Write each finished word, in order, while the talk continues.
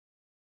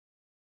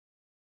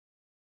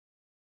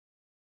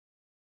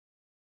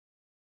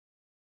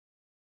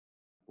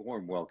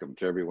Warm welcome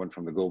to everyone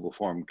from the Global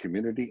Forum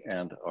community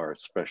and our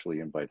specially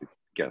invited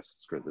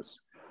guests for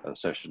this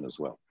session as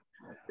well.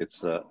 It's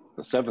the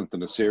seventh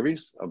in a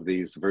series of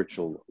these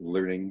virtual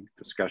learning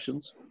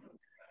discussions,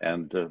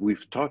 and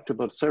we've talked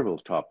about several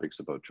topics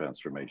about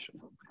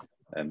transformation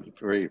and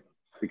very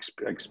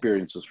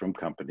experiences from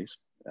companies.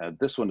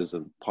 This one is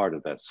a part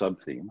of that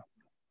sub-theme,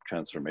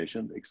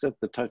 transformation,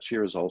 except the touch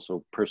here is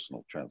also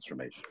personal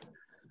transformation.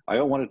 I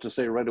wanted to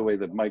say right away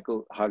that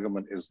Michael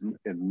Hagemann is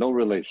in no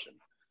relation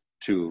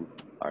to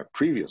our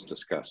previous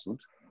discussant,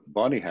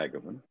 Bonnie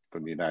Hagemann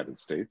from the United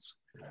States,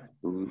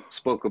 who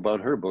spoke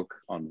about her book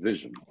on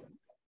vision.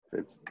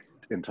 It's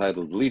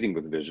entitled Leading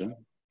with Vision,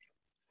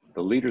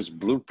 the leader's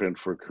blueprint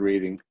for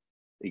creating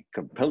a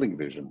compelling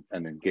vision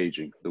and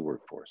engaging the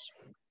workforce.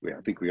 I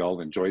think we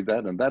all enjoyed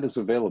that, and that is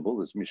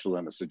available, as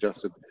Michelin has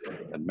suggested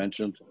and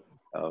mentioned,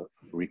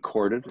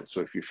 recorded. So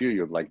if you feel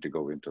you'd like to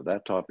go into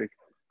that topic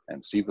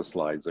and see the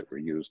slides that were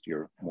used,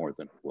 you're more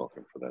than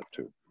welcome for that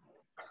too.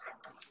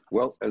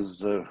 Well,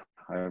 as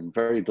I'm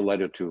very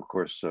delighted to, of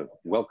course,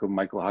 welcome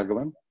Michael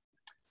Hagemann.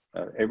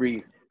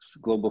 Every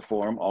Global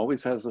Forum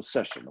always has a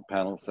session, a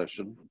panel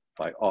session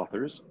by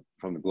authors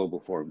from the Global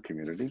Forum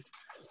community.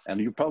 And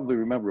you probably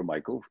remember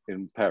Michael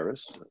in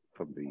Paris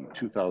from the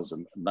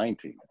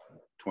 2019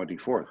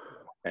 24th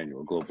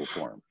Annual Global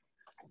Forum.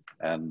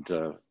 And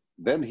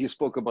then he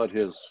spoke about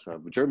his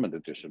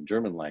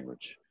German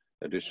language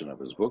edition of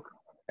his book.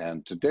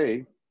 And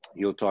today,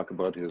 he'll talk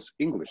about his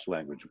English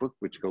language book,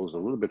 which goes a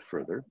little bit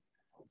further,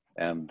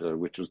 and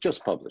which was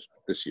just published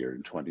this year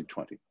in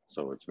 2020.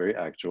 So it's very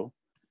actual.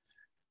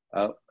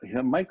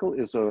 Michael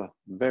is a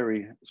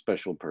very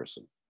special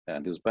person,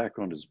 and his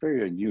background is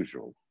very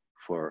unusual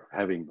for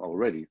having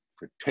already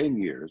for 10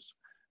 years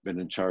been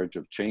in charge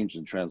of change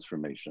and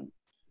transformation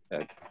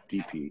at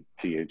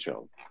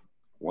DHL,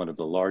 one of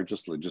the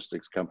largest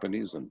logistics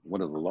companies and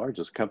one of the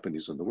largest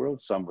companies in the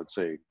world. Some would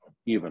say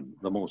even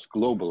the most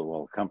global of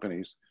all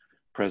companies,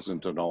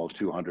 present in all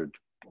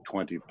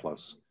 220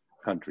 plus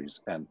countries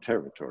and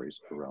territories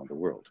around the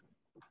world.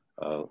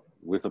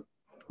 With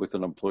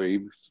an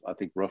employee, I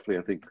think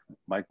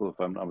Michael, if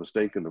I'm not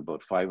mistaken,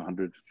 about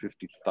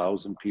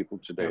 550,000 people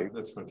today. Yeah,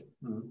 that's right.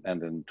 Mm-hmm.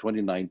 And in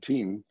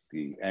 2019,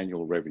 the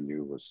annual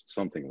revenue was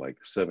something like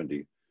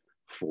 $74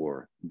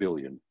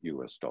 billion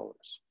US.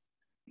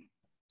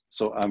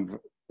 So I'm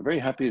very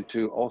happy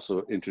to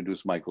also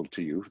introduce Michael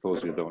to you, for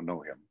those who don't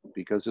know him,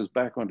 because his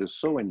background is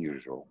so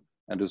unusual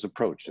and his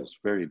approach is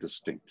very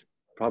distinct.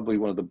 Probably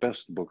one of the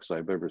best books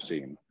I've ever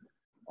seen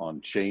on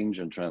change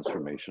and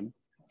transformation,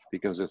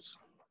 because it's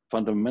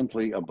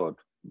fundamentally about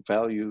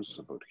values,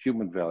 about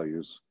human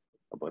values,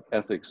 about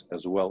ethics,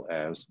 as well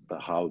as the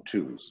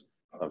how-tos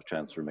of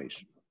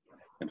transformation.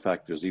 In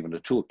fact, there's even a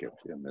toolkit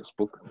in this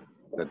book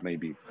that may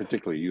be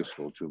particularly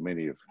useful to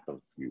many of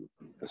you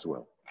as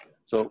well.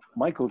 So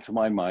Michael, to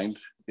my mind,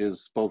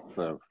 is both,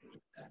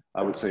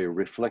 I would say, a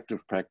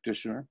reflective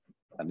practitioner,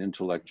 an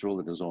intellectual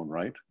in his own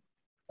right,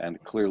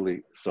 and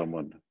clearly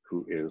someone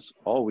who is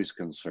always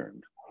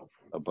concerned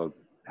about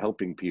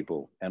helping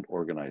people and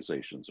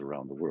organizations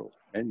around the world.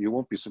 And you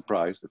won't be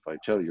surprised if I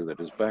tell you that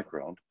his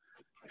background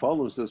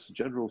follows this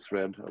general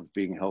thread of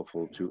being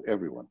helpful to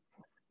everyone.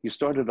 He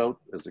started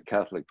out as a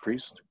Catholic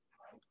priest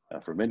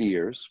for many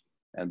years,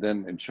 and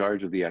then in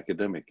charge of the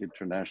academic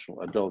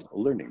international adult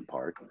learning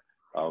part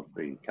of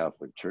the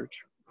Catholic Church.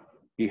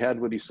 He had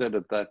what he said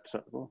at that,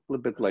 well, a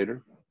little bit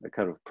later, a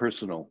kind of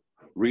personal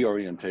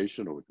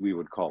reorientation, or what we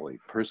would call a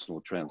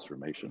personal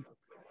transformation.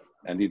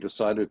 And he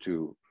decided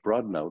to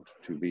broaden out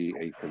to be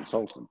a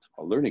consultant,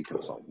 a learning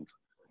consultant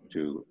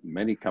to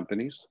many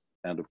companies,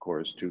 and of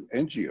course to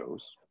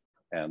NGOs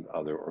and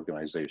other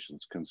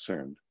organizations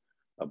concerned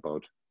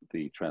about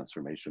the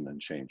transformation and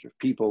change of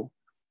people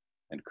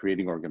and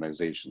creating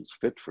organizations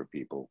fit for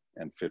people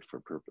and fit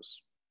for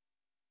purpose.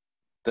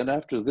 Then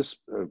after this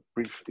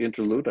brief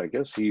interlude, I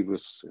guess he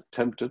was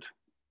tempted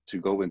to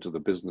go into the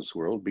business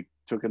world,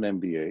 took an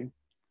MBA,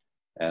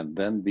 and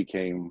then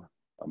became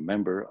a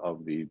member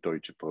of the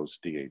Deutsche Post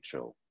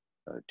DHL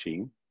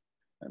team.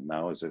 And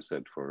now, as I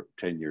said, for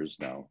 10 years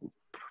now,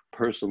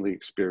 personally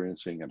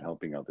experiencing and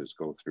helping others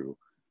go through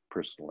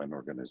personal and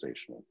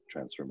organizational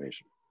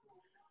transformation.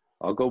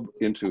 I'll go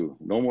into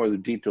no more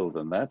detail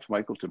than that,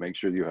 Michael, to make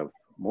sure you have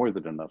more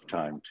than enough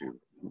time to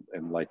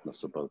enlighten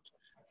us about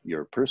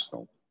your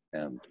personal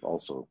and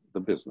also the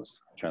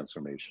business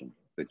transformation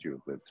that you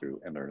have lived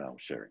through and are now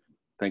sharing.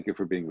 Thank you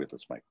for being with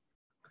us, Mike.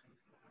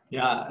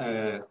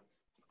 Yeah,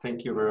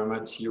 thank you very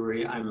much,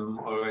 Yuri. I'm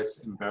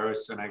always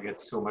embarrassed when I get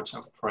so much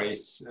of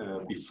praise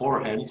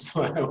beforehand.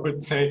 So I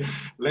would say,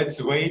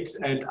 let's wait.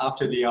 And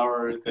after the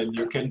hour, then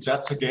you can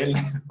judge again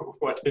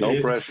what it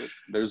is. No pressure.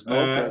 There's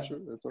no pressure.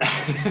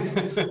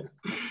 That's okay.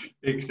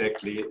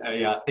 Exactly.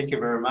 Yeah, thank you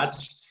very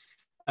much.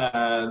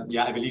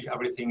 Yeah, I believe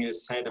everything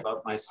is said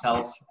about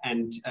myself,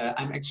 and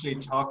I'm actually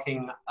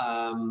talking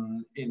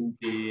in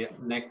the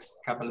next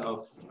couple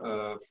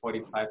of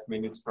 45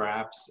 minutes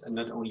perhaps,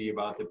 not only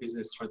about the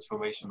business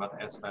transformation, but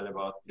as well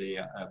about the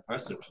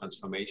personal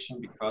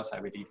transformation, because I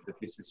believe that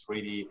this is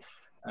really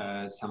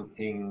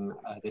something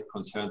that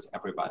concerns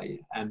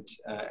everybody. And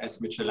as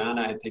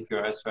Michelana, I thank you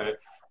as well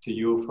to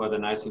you for the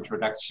nice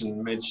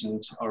introduction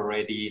mentioned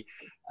already.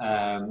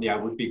 Yeah,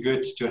 it would be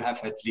good to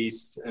have at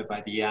least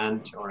by the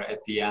end or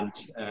at the end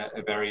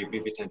a very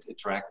vivid and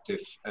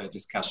interactive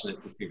discussion.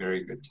 It would be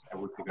very good. I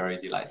would be very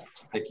delighted.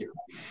 Thank you.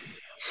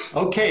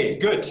 Okay,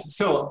 good.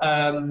 So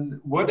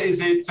what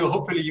is it? So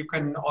hopefully you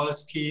can all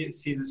see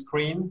the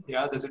screen.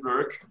 Yeah, does it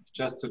work?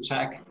 Just to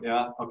check.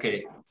 Yeah,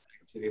 okay.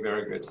 Actually,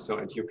 very good. So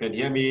and you can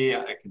hear me.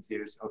 I can see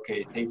this.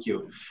 Okay, thank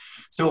you.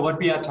 So what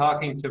we are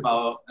talking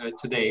about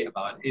today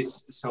about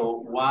is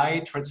so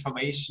why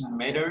transformation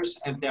matters.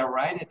 And there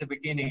right at the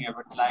beginning, I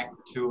would like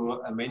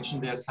to mention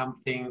there's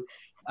something.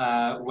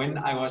 When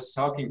I was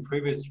talking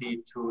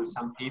previously to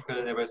some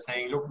people, they were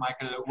saying, look,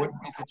 Michael, what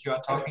is it you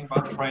are talking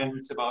about?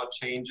 Trends, about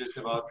changes,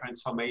 about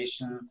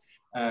transformation.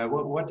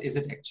 What is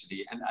it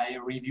actually? And I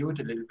reviewed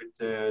a little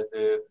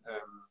bit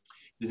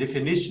the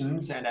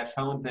definitions, and I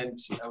found that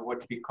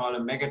what we call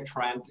a mega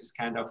trend is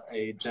kind of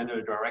a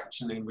general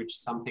direction in which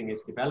something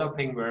is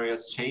developing,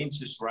 whereas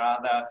changes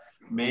rather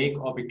make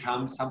or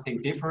become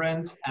something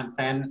different. And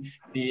then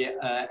the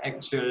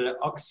actual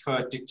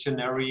Oxford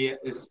Dictionary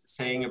is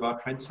saying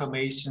about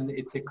transformation,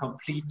 it's a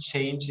complete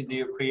change in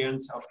the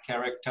appearance of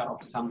character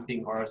of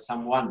something or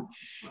someone.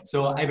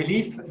 So I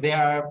believe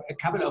there are a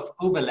couple of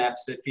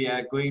overlaps that we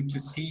are going to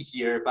see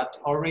here, but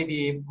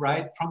already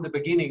right from the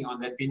beginning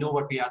on that we know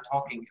what we are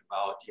talking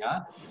about. Yeah,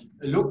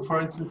 look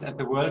for instance at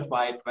the World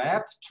Wide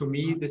Web. To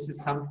me, this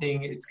is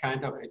something. It's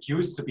kind of, it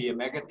used to be a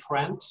mega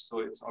trend, so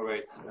it's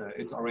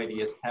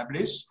already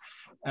established.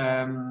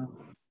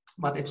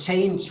 But a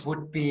change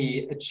would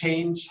be a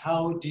change.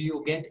 How do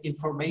you get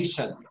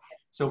information?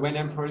 So when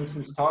I'm, for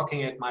instance,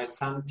 talking at my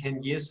son,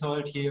 10 years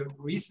old, he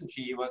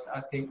recently was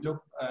asking,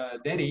 look,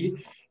 Daddy,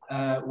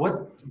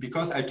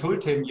 because I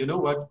told him, you know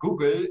what,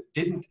 Google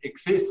didn't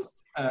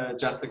exist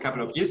just a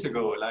couple of years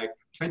ago, like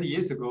 20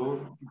 years ago,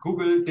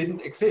 Google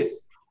didn't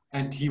exist.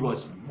 And he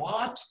was,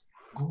 what?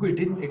 Google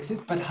didn't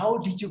exist? But how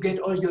did you get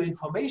all your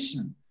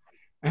information?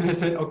 And I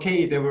said,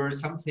 okay, there were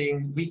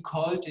something, we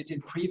called it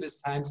in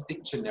previous times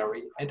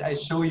dictionary. And I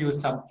show you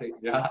something.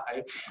 Yeah,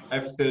 I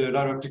have still a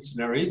lot of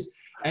dictionaries.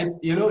 And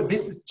you know,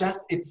 this is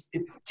just, it's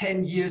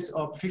 10 years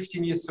or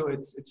 15 years, so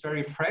it's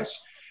very fresh.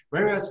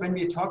 Whereas when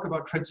we talk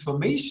about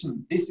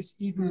transformation, this is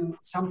even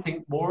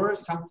something more,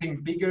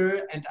 something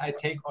bigger. And I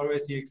take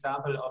always the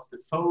example of the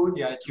phone.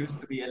 Yeah, it used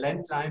to be a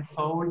landline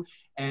phone.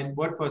 And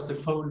what was the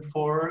phone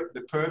for?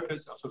 The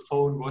purpose of the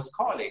phone was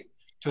calling.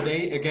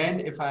 Today, again,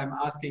 if I'm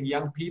asking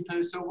young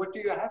people, so what do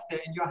you have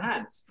there in your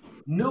hands?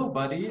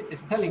 Nobody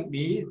is telling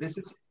me this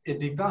is a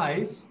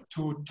device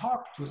to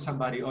talk to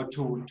somebody or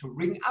to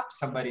ring up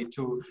somebody,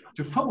 to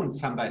phone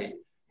somebody.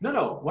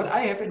 No, what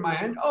I have in my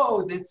hand,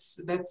 oh, that's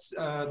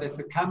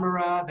a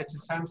camera, that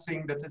is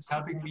something that is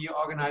helping me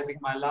organizing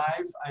my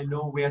life. I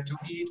know where to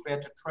eat, where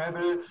to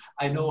travel,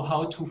 I know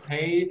how to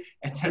pay,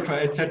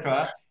 etc.,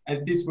 etc.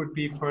 And this would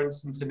be, for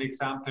instance, an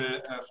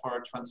example for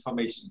a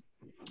transformation.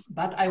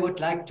 But I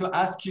would like to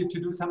ask you to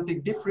do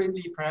something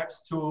differently,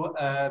 perhaps to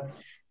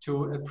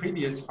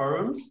previous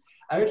forums.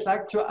 I would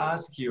like to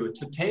ask you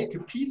to take a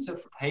piece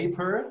of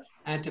paper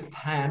and a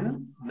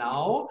pen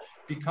now,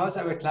 because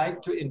I would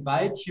like to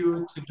invite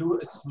you to do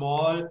a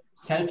small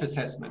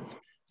self-assessment.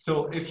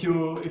 So if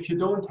you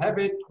don't have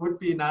it, would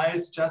be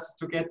nice just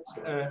to get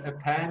a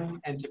pen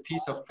and a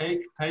piece of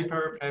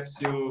paper.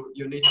 Perhaps you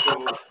need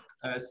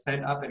to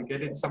stand up and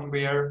get it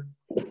somewhere.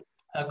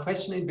 A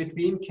question in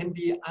between, can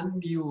we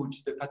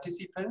unmute the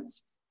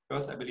participants?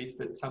 Because I believe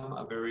that some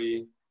are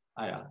very,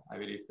 yeah, I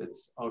believe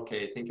that's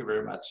okay. Thank you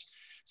very much.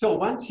 So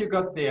once you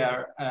got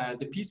there,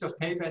 the piece of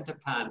paper and the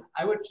pen,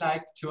 I would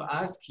like to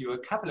ask you a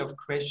couple of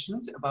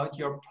questions about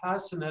your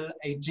personal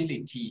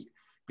agility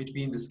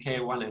between the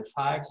scale 1 and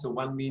 5. So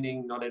 1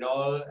 meaning not at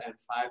all, and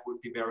 5 would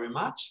be very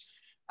much.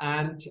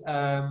 And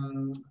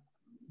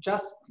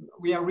just,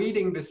 we are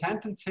reading the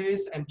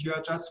sentences and you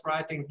are just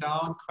writing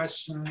down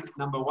question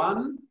number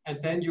 1,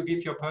 and then you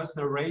give your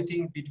personal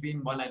rating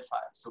between 1 and 5.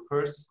 So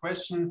first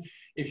question,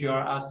 if you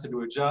are asked to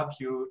do a job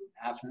you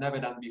have never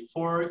done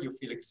before, you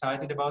feel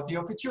excited about the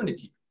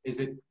opportunity. Is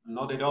it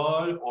not at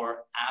all,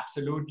 or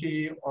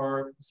absolutely,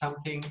 or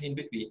something in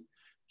between?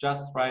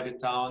 Just write it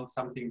down,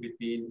 something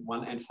between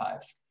 1 and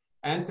 5.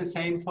 And the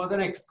same for the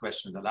next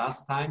question. The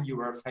last time you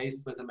were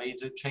faced with a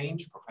major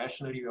change,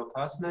 professionally or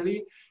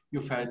personally,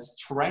 you felt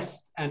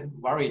stressed and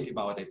worried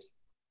about it.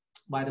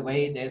 By the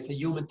way, there's a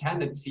human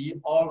tendency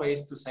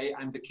always to say,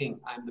 I'm the king,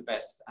 I'm the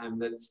best.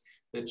 That's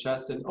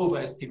just an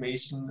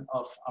overestimation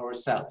of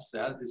ourselves.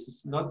 Yeah? This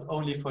is not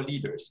only for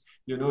leaders.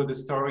 You know the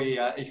story,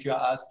 if you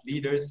ask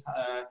leaders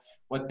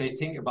what they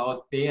think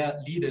about their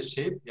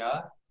leadership,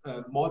 yeah?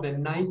 More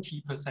than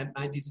 90%,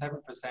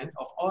 97%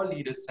 of all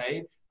leaders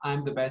say,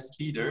 I'm the best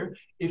leader.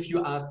 If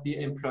you ask the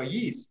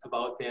employees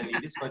about their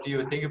leaders, what do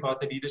you think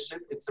about the leadership?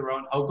 It's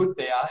around how good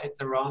they are.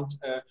 It's around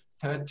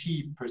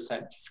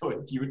 30%. So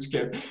it's a huge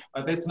gap.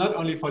 But that's not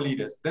only for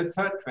leaders. The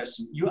third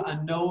question, you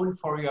are known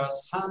for your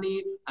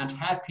sunny and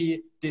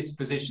happy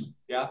disposition.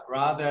 Yeah,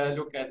 rather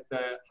look at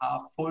the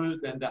half full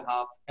than the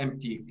half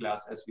empty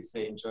glass, as we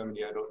say in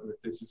Germany. I don't know if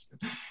this is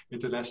an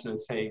international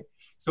saying.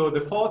 So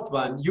the fourth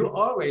one, you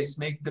always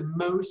make the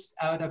most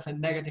out of a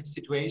negative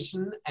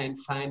situation and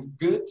find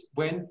good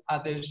when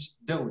others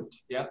don't.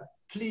 Yeah,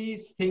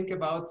 please think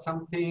about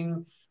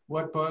something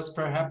what was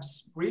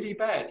perhaps really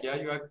bad. Yeah,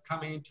 you are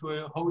coming to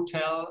a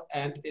hotel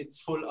and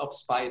it's full of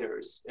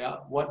spiders. Yeah,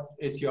 what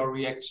is your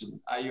reaction?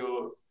 Are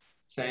you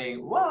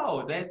saying,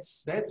 wow,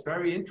 that's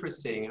very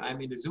interesting, I'm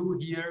in a zoo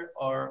here,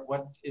 or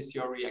what is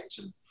your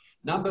reaction?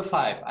 Number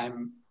 5,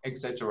 I'm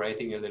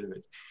exaggerating a little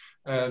bit.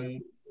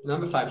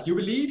 Number 5, you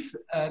believe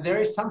there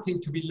is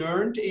something to be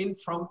learned in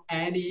from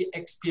any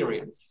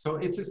experience. So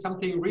it's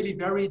something really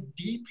very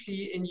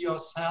deeply in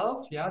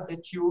yourself, yeah,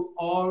 that you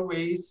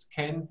always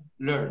can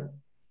learn.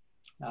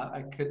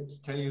 I could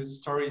tell you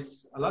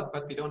stories a lot,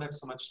 but we don't have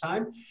so much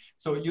time.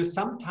 So you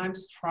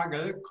sometimes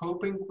struggle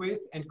coping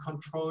with and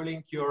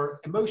controlling your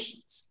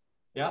emotions.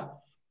 Yeah.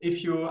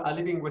 If you are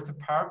living with a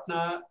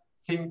partner,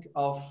 think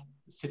of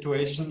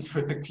situations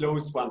with a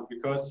close one,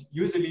 because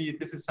usually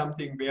this is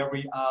something where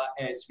we are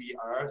as we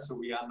are. So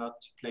we are not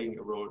playing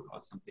a role or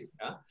something.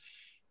 Yeah.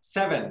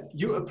 7,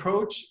 you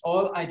approach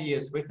all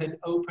ideas with an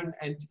open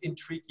and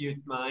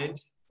intrigued mind.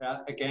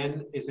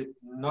 Again, is it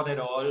not at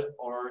all,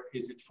 or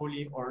is it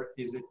fully, or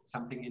is it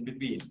something in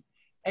between?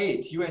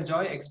 8, you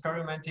enjoy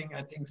experimenting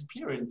and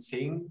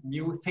experiencing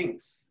new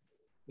things.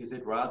 Is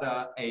it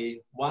rather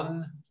a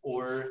 1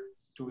 or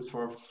 2,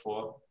 3,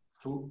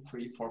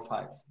 4,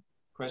 5?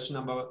 Question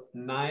number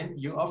 9,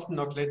 you often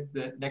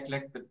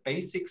neglect the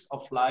basics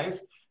of life,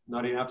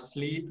 not enough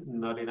sleep,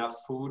 not enough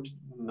food,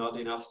 not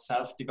enough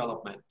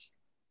self-development.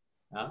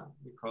 Yeah,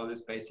 we call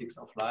this basics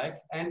of life.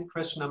 And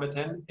question number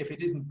 10, if it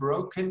isn't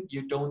broken,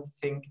 you don't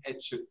think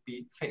it should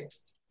be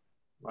fixed.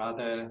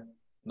 Rather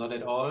not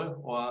at all,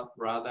 or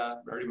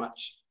rather very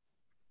much.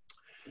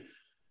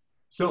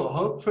 So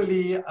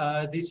hopefully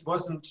this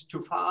wasn't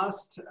too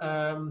fast.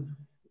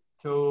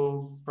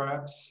 So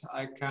perhaps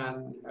I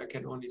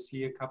can only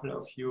see a couple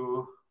of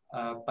you,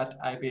 but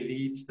I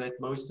believe that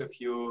most of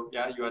you,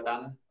 yeah, you are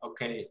done.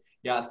 Okay,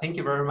 yeah, thank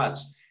you very much.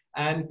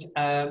 And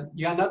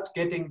you are not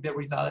getting the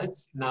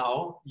results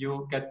now,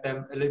 you get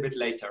them a little bit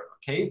later,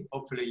 okay?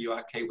 Hopefully you are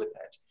okay with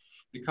that.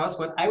 Because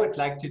what I would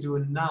like to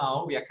do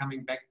now, we are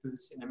coming back to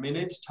this in a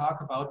minute,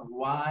 talk about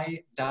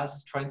why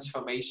does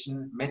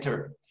transformation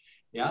matter?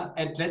 Yeah,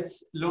 and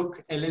let's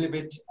look a little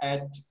bit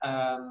at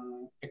a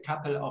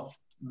couple of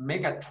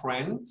mega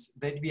trends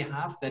that we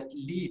have that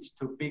lead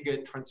to bigger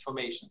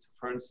transformations.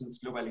 For instance,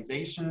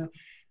 globalization,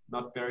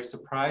 not very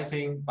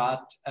surprising,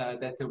 but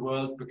that the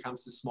world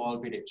becomes a small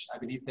village. I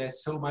believe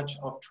there's so much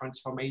of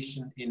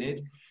transformation in it.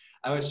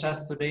 I was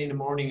just today in the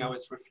morning, I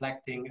was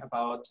reflecting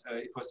about,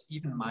 it was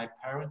even my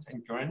parents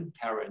and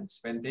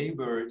grandparents, when they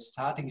were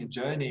starting a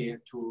journey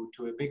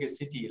to a bigger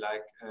city,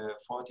 like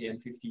 40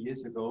 and 50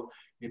 years ago,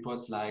 it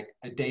was like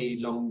a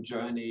day-long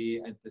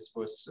journey, and this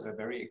was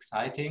very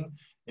exciting.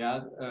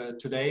 Yeah,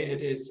 today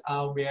it is,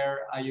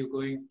 where are you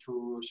going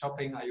to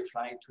shopping? Are you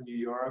flying to New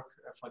York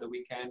for the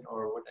weekend,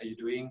 or what are you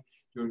doing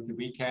during the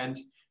weekend?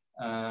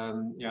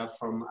 Yeah,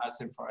 from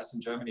us and for us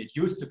in Germany, it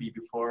used to be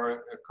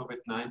before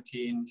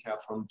COVID-19, yeah,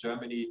 from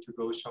Germany to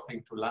go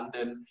shopping to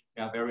London.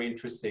 Yeah, very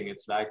interesting.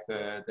 It's like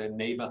the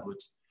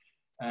neighborhood.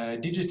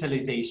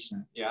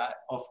 Digitalization, yeah,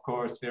 of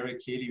course, very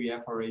clearly, we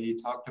have already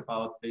talked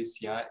about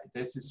this. Yeah,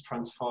 this is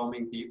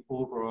transforming the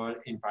overall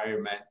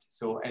environment.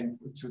 So, and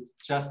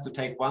just to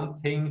take one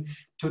thing,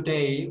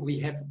 today we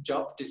have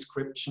job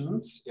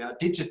descriptions, yeah,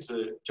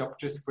 digital job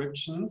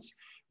descriptions,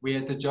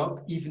 where the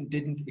job even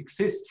didn't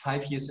exist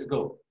 5 years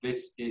ago.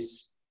 This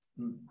is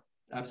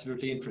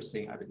absolutely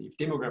interesting, I believe.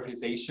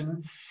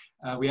 Demographization.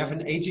 We have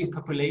an aging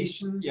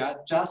population. Yeah,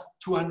 just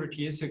 200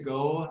 years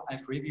ago,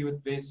 I've reviewed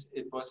this,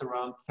 it was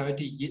around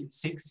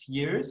 36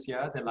 years,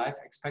 yeah, the life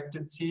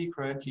expectancy.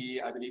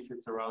 Currently, I believe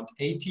it's around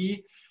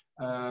 80.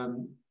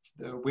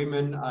 The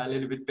women are a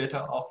little bit better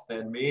off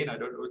than men. I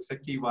don't know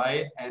exactly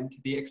why. And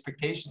the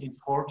expectation in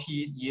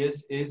 40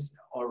 years is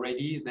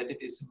already that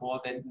it is more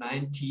than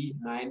 90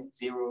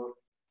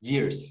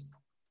 years.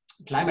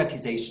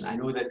 Climatization. I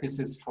know that this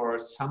is for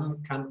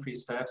some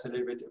countries perhaps a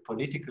little bit a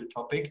political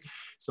topic,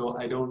 so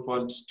I don't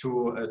want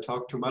to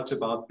talk too much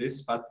about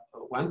this, but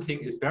one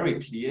thing is very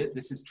clear,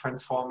 this is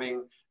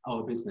transforming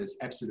our business,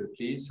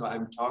 absolutely. So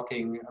I'm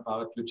talking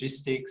about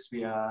logistics,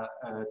 we are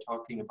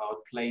talking about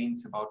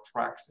planes, about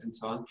trucks and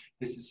so on.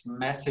 This is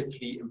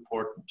massively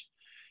important.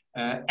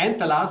 And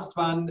the last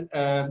one,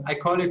 I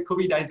call it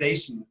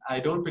COVIDization. I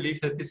don't believe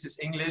that this is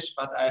English,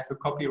 but I have a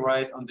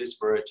copyright on this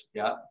word.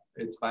 Yeah,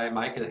 it's by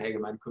Michael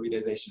Hagemann,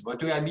 COVIDization. What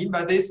do I mean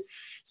by this?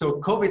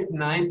 So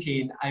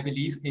COVID-19, I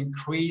believe,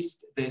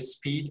 increased the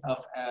speed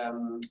of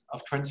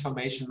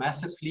transformation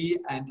massively.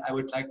 And I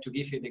would like to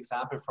give you an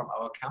example from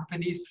our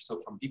companies. So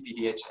from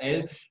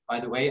DPDHL, by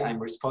the way, I'm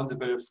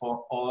responsible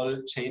for all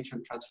change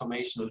and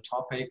transformational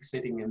topics,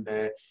 sitting in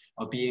the,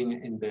 or being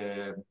in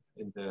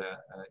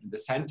the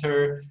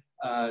center.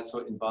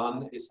 So in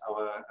Bonn is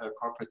our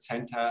corporate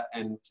center,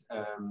 and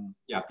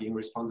yeah, being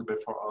responsible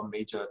for our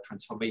major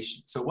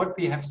transformation. So what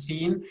we have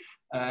seen,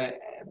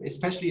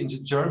 especially in the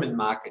German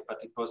market, but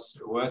it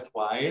was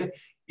worthwhile,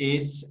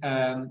 is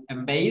a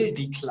male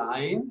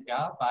decline,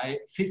 yeah, by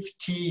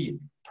 50%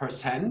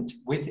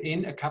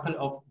 within a couple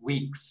of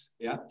weeks.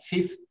 Yeah,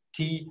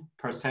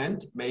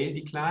 50% male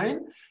decline.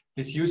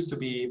 This used to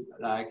be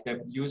like,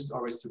 there used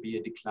always to be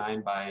a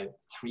decline by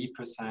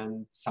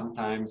 3%.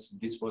 Sometimes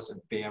this was a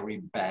very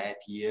bad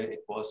year.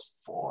 It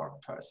was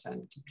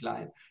 4%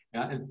 decline.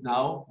 Yeah, and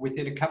now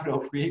within a couple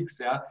of weeks,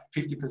 yeah,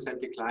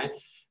 50% decline.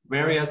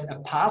 Whereas a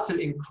parcel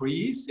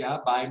increase, yeah,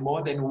 by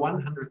more than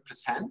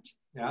 100%.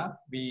 Yeah,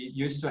 we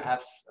used to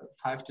have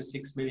 5 to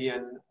 6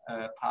 million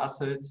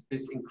parcels.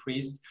 This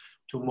increased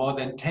to more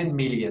than 10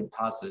 million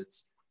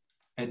parcels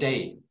a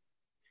day.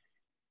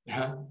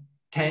 Yeah.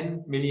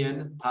 10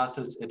 million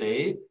parcels a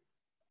day.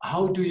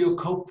 How do you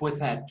cope with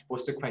that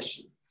was the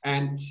question.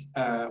 And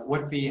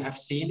what we have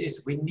seen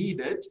is we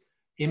needed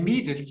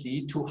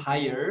immediately to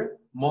hire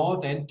more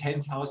than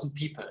 10,000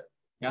 people.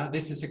 Yeah,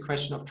 this is a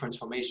question of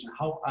transformation.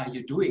 How are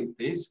you doing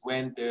this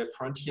when the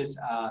frontiers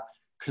are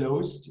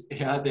closed?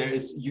 Yeah, there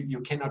is,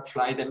 you cannot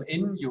fly them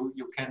in. You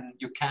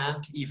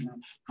can't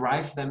even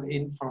drive them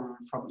in from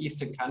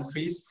Eastern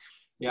countries.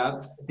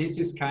 Yeah, this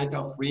is kind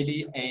of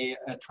really a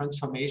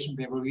transformation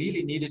where we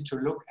really needed to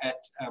look at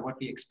what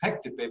we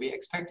expected, where we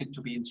expected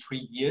to be in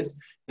 3 years,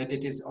 that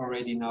it is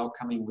already now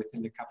coming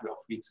within a couple of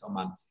weeks or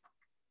months.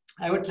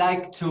 I would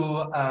like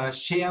to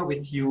share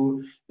with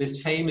you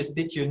this famous,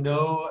 did you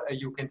know?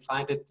 You can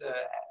find it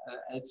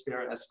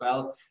elsewhere as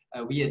well.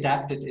 We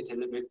adapted it a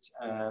little bit.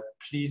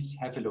 Please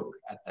have a look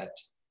at that.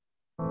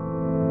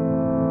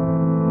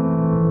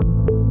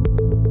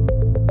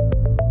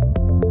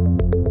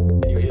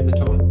 Can you hear the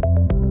tone?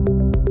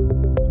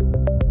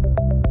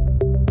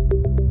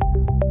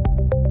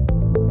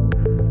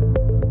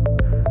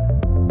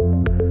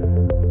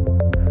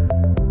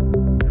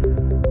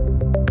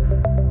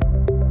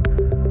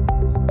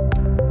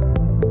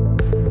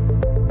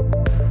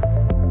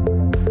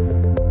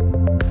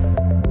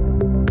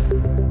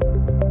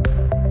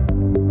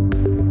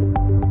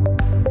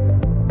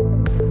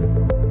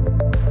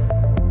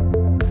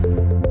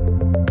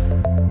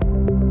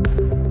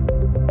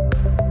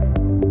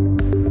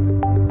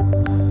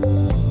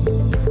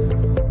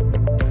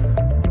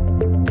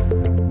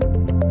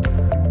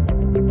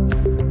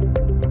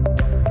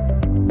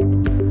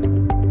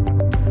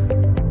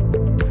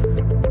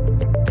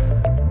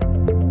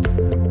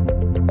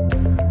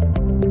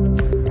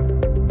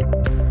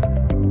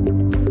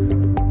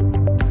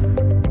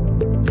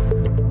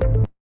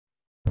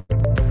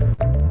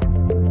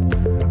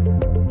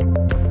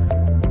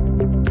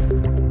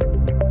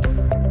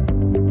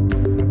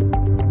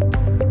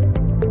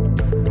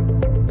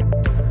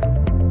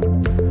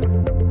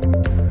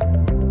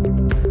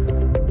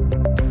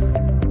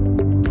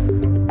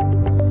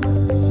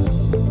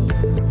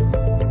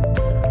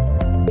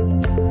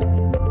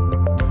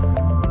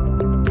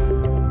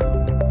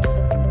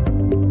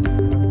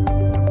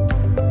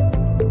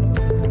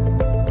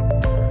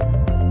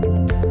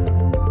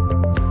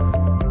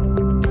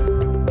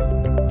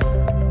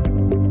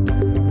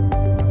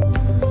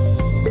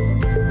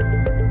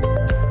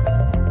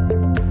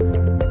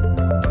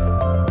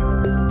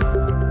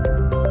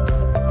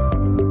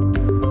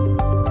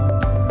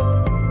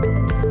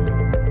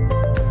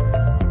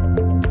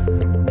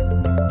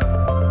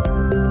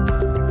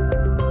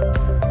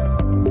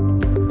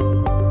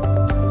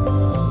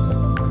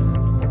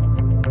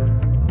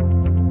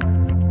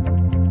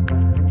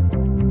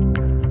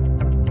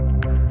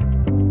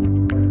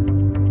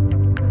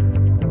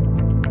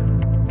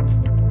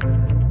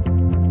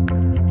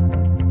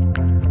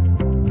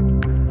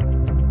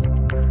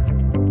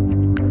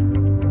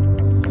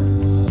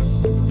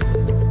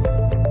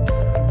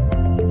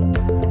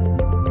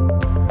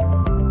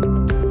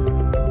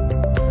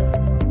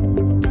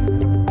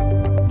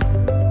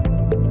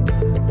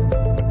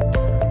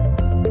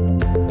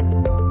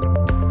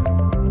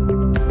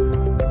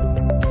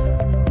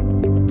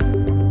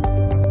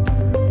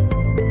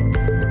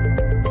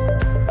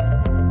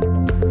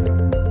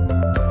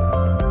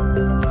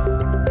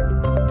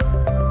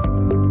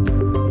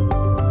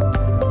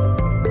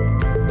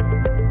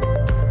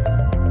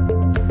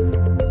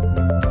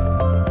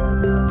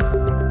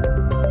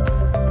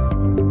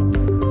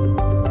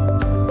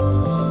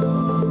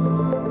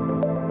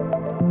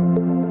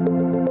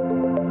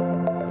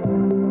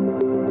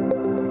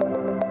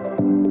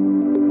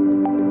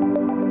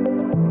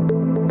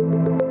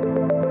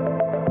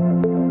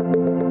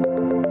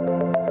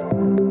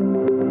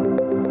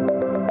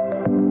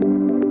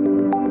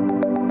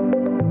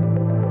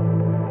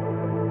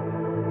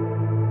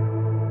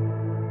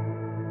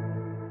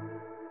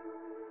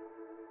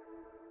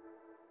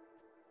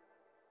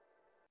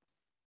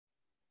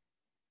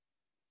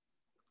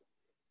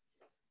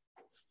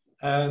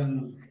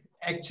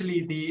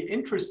 Actually, the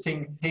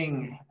interesting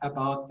thing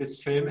about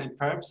this film, and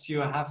perhaps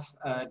you have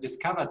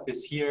discovered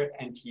this here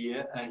and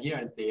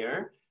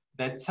there,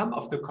 that some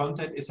of the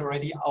content is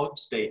already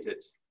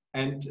outdated.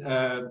 And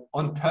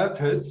on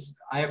purpose,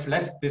 I have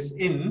left this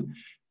in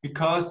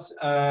because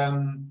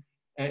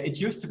it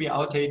used to be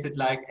outdated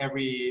like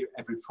every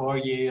 4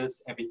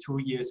 years, every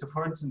 2 years. So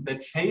for instance,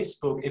 that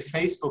Facebook, if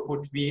Facebook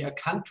would be a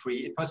country,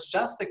 it was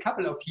just a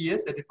couple of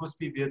years that it must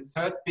be the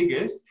third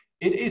biggest.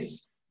 It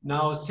is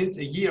now since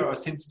a year or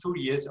since 2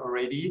 years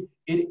already,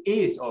 it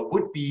is or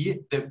would be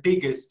the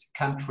biggest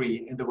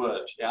country in the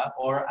world. Yeah.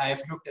 Or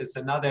I've looked at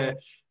another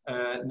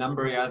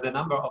number, yeah, the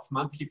number of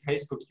monthly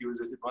Facebook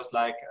users, it was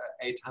like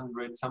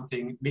 800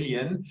 something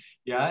million.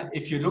 Yeah,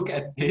 if you look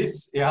at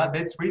this, yeah,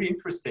 that's really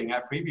interesting.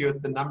 I've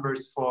reviewed the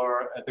numbers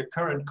for the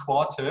current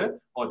quarter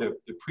or the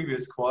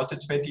previous quarter,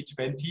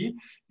 2020.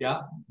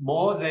 Yeah,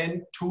 more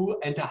than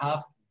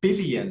 2.5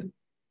 billion.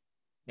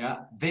 Yeah,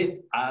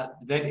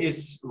 that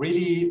is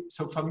really,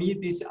 so for me,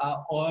 these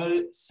are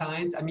all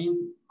signs, I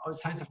mean, all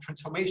signs of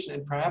transformation,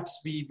 and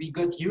perhaps we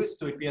got used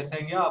to it. We are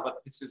saying, yeah, but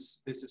this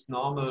is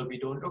normal, we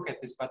don't look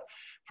at this. But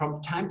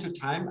from time to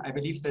time, I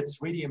believe that's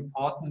really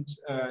important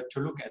to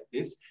look at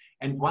this.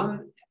 And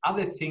one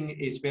other thing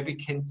is where we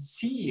can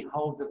see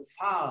how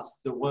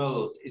fast the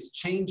world is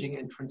changing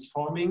and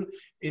transforming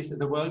is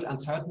the World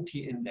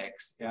Uncertainty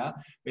Index, yeah,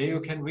 where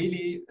you can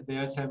really,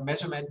 there's a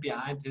measurement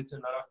behind it, a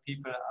lot of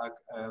people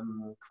are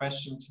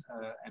questioned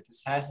and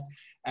assessed,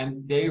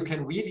 and there you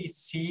can really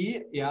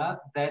see, yeah,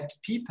 that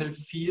people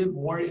feel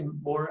more and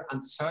more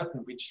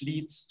uncertain, which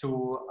leads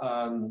to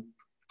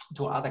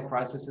other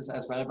crises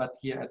as well. But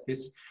here at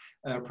this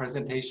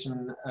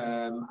presentation,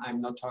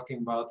 I'm not talking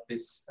about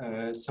this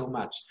so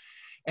much.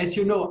 As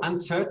you know,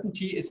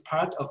 uncertainty is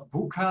part of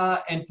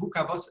VUCA, and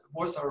VUCA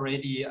was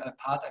already a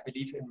part, I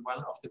believe, in one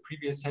of the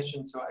previous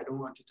sessions, so I don't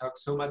want to talk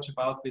so much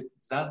about it,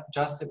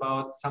 just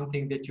about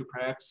something that you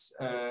perhaps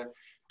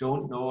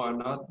don't know or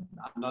are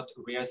not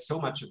aware so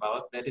much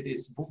about, that it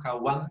is VUCA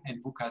 1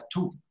 and VUCA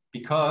 2.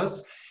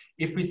 Because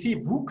if we see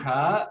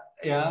VUCA,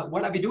 yeah,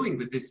 what are we doing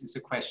with this is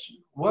a question.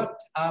 What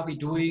are we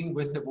doing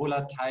with the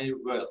volatile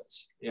world?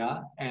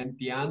 Yeah, and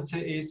the answer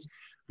is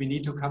we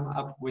need to come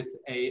up with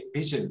a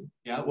vision.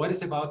 Yeah, what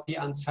is about the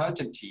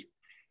uncertainty,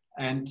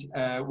 and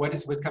what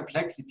is with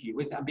complexity,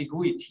 with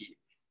ambiguity?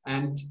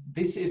 And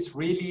this is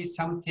really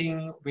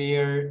something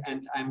where,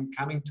 and I'm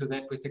coming to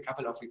that with a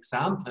couple of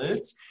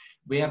examples,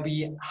 where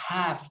we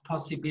have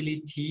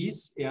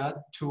possibilities, yeah,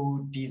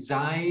 to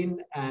design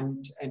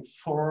and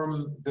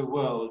form the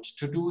world,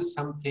 to do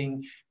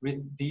something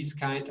with these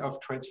kind of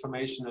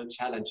transformational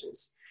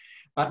challenges.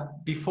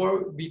 But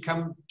before we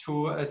come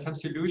to some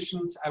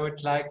solutions, I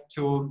would like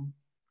to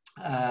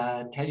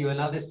tell you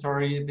another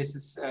story. This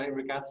is in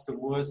regards to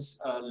Moore's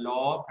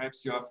law.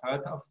 Perhaps you have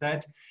heard of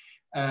that.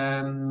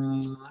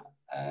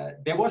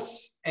 There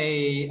was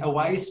a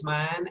wise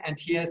man, and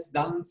he has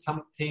done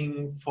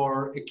something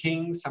for a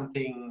king,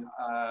 something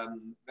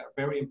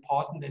very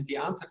important. And the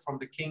answer from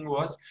the king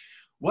was,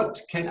 what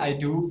can I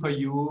do for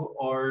you,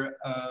 or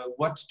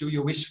what do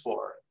you wish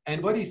for?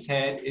 And what he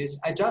said is,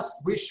 I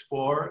just wish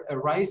for a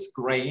rice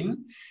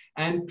grain,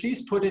 and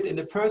please put it in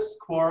the first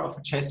square of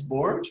a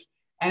chessboard.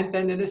 And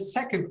then in the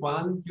second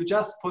one, you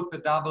just put the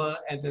double,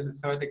 and then the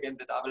third again,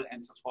 the double,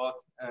 and so forth,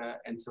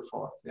 and so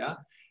forth. Yeah.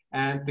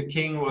 And the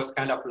king was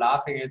kind of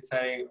laughing and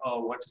saying,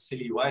 oh, what a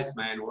silly wise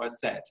man,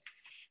 what's that?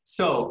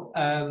 So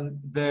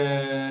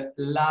the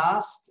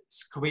last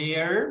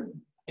square,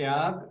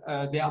 yeah,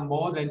 there are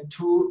more than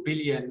 2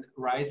 billion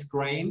rice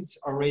grains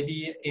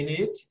already in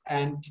it.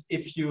 And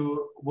if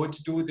you would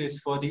do this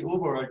for the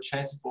overall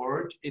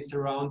chessboard, it's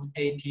around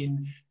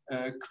 18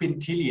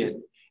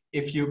 quintillion.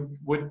 If you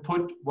would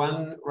put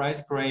one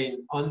rice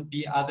grain on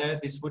the other,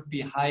 this would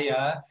be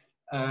higher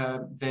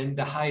than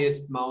the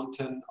highest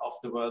mountain of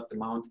the world, the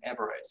Mount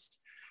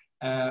Everest.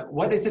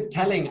 What is it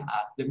telling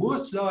us? The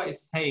Moore's law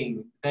is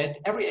saying that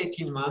every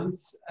 18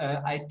 months,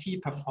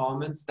 IT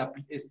performance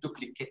is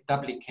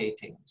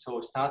duplicating. So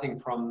starting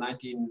from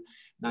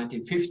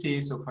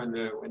 1950, so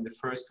when the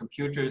first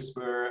computers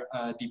were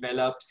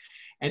developed.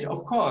 And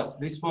of course,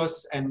 this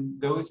was, and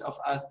those of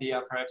us, they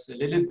are perhaps a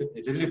little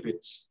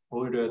bit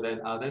older than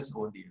others,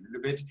 only a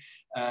little bit,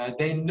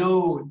 they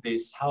know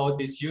this, how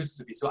this used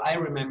to be. So I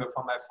remember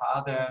from my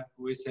father,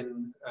 who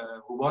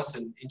was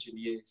an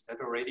engineer, is that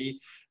already,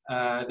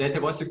 that there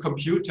was a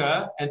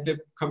computer, and the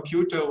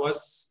computer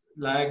was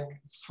like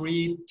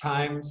 3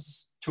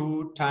 times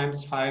 2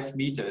 times 5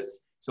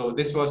 meters. So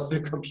this was the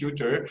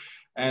computer.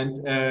 And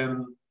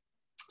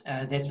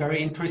that's very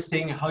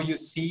interesting how you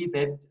see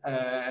that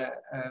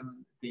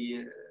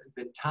the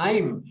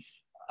time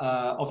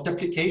of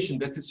duplication,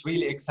 that is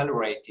really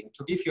accelerating.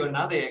 To give you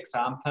another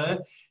example,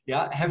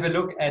 yeah, have a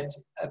look at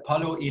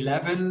Apollo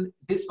 11.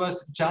 This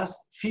was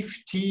just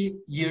 50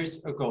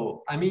 years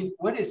ago. I mean,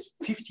 what is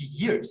 50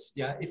 years?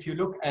 Yeah, if you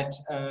look at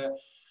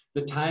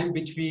the time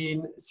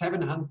between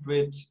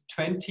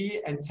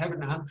 720 and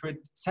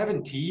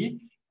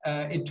 770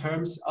 in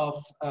terms of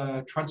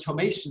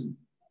transformation,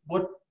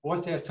 what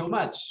was there so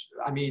much?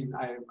 I mean,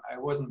 I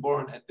wasn't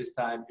born at this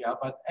time, yeah,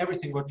 but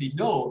everything what we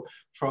know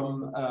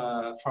from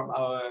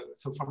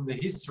the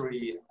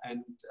history,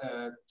 and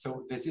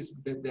so this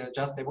is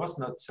there was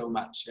not so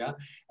much, yeah.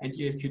 And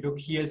if you look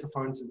here, so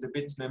for instance, the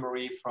bits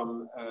memory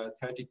from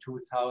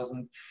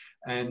 32,000,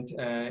 and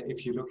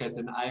if you look at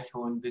an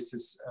iPhone, this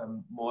is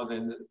more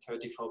than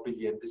 34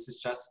 billion. This is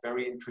just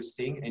very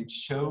interesting and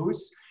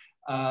shows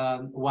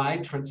why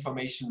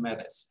transformation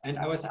matters. And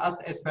I was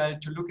asked as well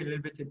to look a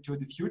little bit into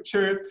the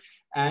future,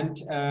 and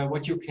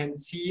what you can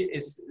see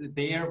is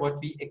there what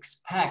we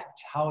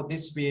expect, how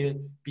this will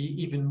be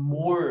even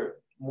more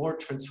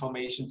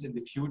transformations in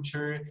the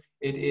future.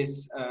 It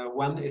is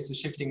one is a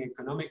shifting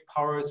economic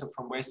power, so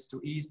from west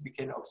to east we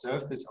can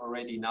observe this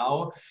already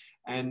now,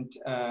 and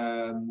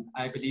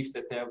I believe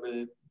that there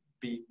will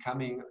be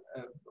coming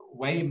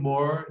way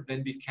more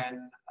than we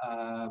can,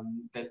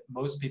 that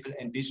most people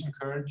envision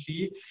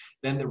currently.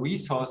 Then the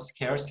resource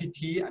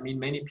scarcity. I mean,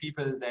 many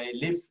people, they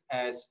live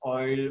as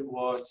oil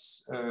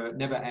was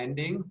never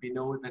ending. We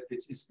know that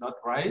this is not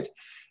right.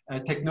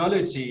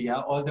 Technology,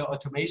 yeah, all the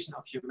automation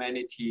of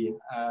humanity.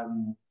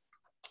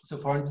 So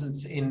for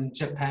instance, in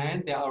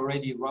Japan, there are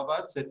already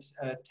robots that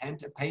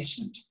tend a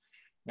patient.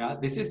 Yeah,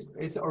 this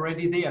is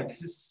already there.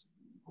 This is,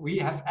 we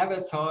have ever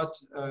thought,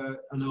 oh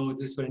no,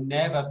 this will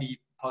never be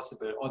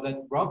possible, or that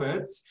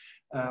robots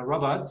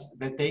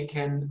that they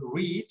can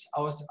read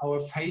our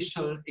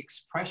facial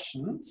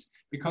expressions,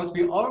 because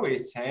we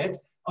always said,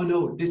 oh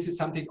no, this is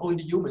something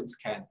only humans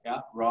can. Yeah,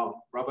 wrong.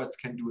 Robots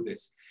can do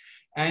this.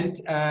 And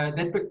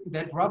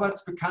that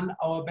robots become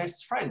our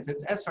best friends.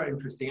 It's very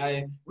interesting.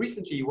 I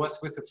recently was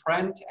with a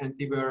friend, and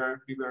it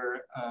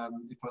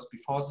was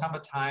before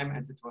summertime,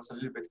 and it was a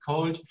little bit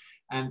cold.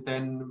 And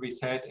then we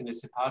sat in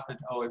his apartment.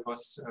 Oh, it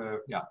was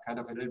yeah, kind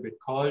of a little bit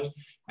cold.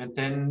 And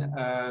then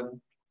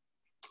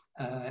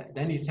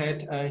he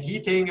said,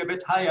 heating a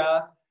bit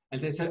higher. And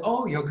they said,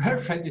 oh, your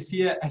girlfriend is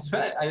here as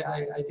well.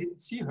 I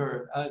didn't see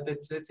her.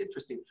 That's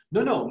interesting.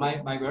 No,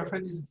 my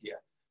girlfriend isn't here.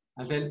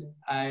 And then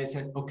I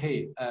said,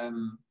 okay,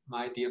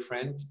 my dear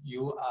friend,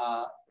 you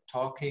are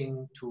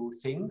talking to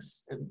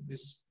things.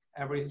 Is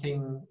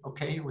everything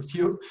okay with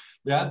you?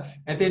 Yeah.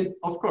 And then,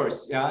 of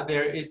course, yeah,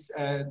 there is,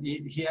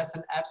 he has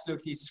an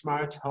absolutely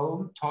smart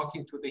home,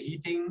 talking to the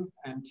heating,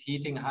 and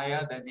heating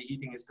higher, then the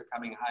heating is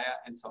becoming higher,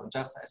 and so on.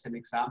 Just as an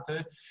example,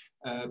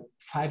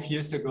 5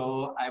 years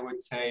ago, I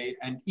would say,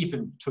 and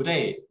even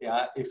today,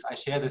 yeah, if I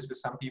share this with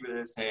some people,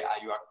 they say, ah,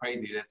 you are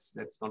crazy,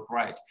 that's not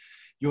right.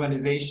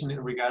 Urbanization in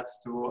regards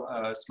to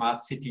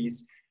smart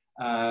cities.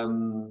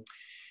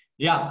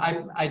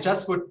 Yeah, I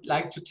just would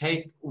like to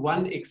take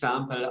one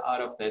example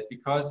out of that,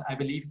 because I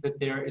believe that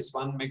there is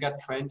one mega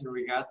trend in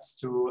regards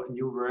to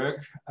new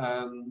work,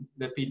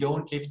 that we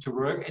don't live to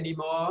work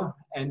anymore,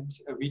 and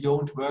we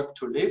don't work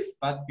to live,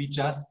 but we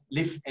just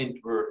live and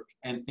work.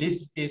 And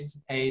this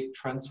is a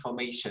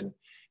transformation.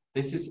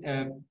 This is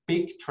a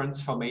big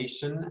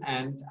transformation,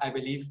 and I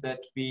believe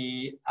that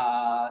we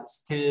are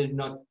still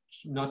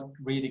not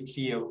really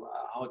clear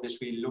how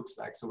this really looks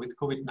like. So with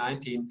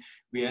COVID-19,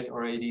 we had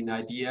already an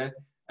idea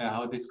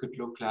how this could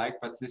look like,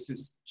 but this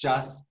is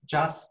just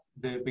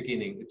the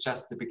beginning. It's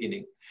just the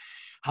beginning.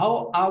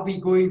 How are we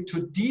going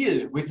to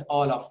deal with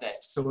all of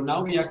that? So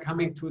now we are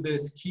coming to the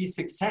key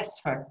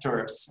success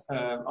factors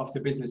of the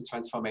business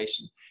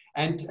transformation.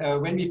 And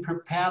when we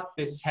prepared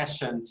this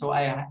session, so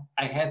I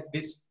had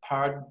this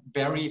part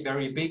very,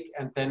 very big,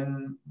 and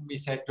then we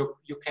said, look,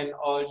 you can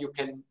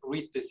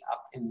read this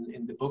up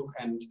in the book,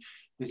 and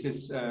this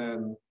is,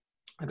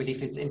 I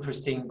believe it's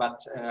interesting, but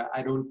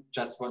I don't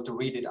just want to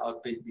read it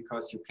out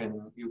because you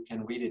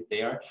can read it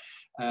there.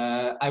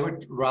 I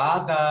would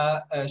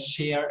rather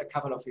share a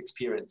couple of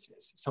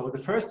experiences. So the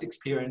first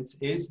experience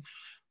is,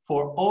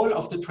 for all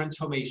of the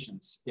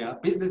transformations, yeah,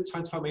 business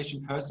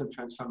transformation, personal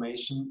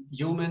transformation,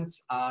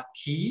 humans are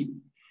key,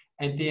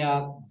 and they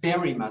are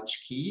very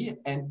much key.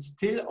 And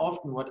still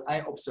often what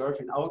I observe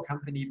in our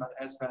company, but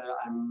as well,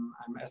 I'm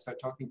as well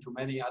talking to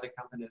many other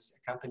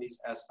companies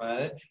as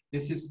well,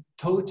 this is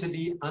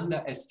totally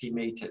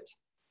underestimated.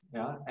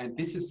 Yeah, and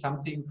this is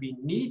something we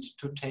need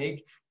to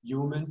take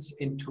humans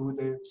into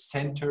the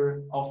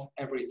center of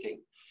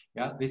everything.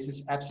 Yeah, this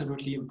is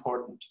absolutely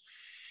important.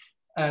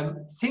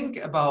 Think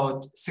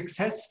about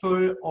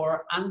successful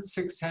or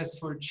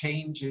unsuccessful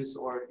changes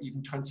or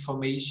even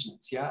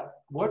transformations. Yeah,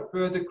 what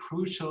were the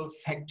crucial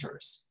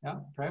factors? Yeah,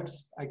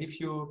 perhaps I give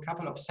you a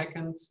couple of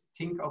seconds.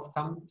 Think of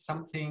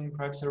something,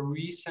 perhaps a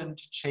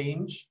recent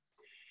change.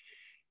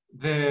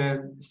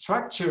 The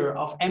structure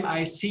of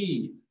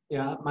MIC,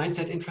 yeah,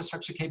 mindset,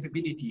 infrastructure,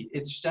 capability.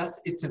 It's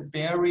a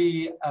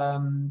very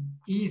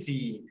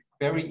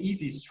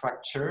easy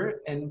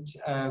structure, and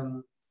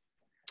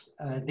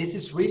this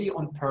is really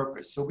on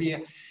purpose. So we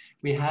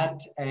had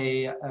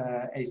a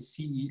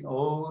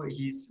CEO.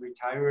 He's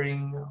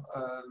retiring,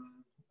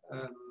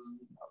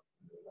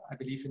 I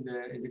believe, in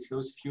the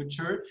close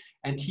future,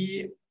 and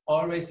he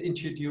always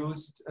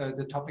introduced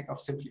the topic of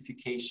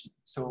simplification.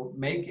 So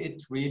make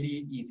it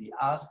really easy.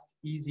 Ask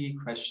easy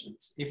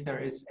questions. If there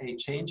is a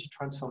change,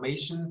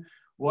 transformation,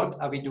 what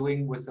are we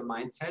doing with the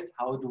mindset?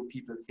 How do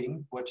people think?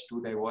 What do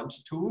they want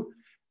to?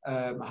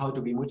 How do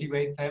we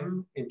motivate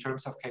them in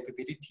terms of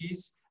capabilities?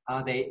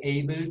 Are they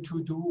able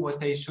to do what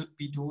they should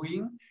be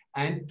doing?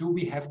 And do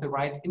we have the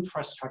right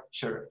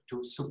infrastructure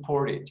to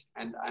support it?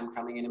 And I'm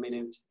coming in a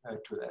minute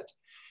to that.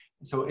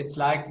 So it's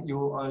like you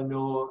all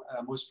know,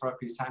 most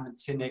probably Simon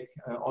Sinek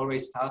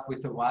always start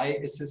with the why.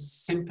 It's a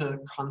simple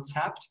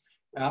concept,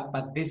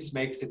 but this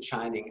makes it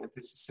shining. And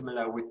this is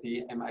similar with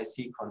the MIC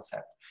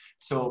concept.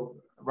 So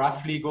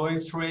roughly going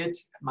through it,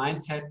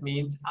 mindset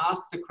means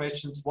ask the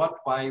questions what,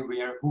 why,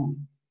 where, who.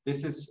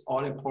 This is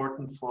all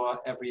important for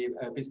every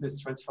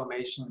business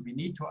transformation. We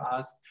need to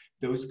ask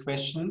those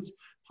questions.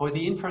 For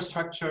the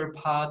infrastructure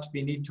part,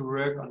 we need to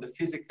work on the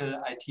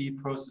physical, IT,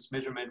 process,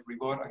 measurement,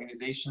 reward,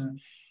 organization.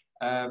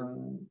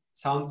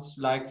 Sounds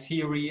like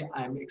theory.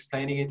 I'm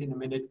explaining it in a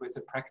minute with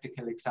a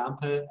practical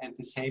example, and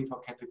the same for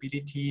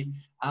capability.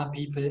 Are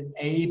people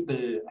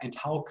able and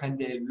how can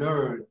they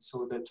learn?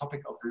 So the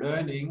topic of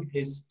learning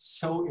is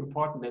so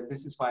important, and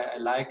this is why I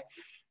like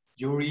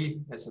Yuri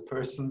as a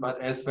person,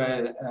 but as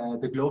well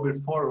the Global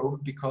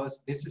Forum,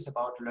 because this is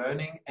about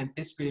learning, and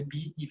this will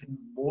be even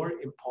more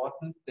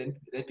important than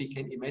that we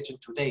can imagine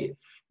today.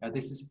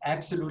 This is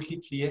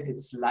absolutely clear.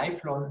 It's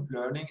lifelong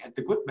learning, and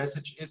the good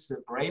message is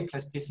the brain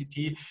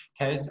plasticity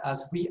tells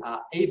us we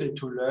are able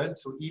to learn.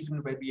 So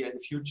even when we in the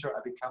future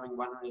are becoming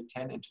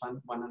 110 and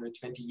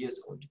 120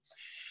 years old.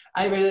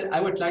 I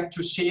would like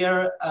to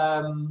share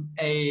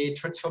a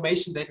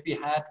transformation that we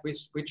had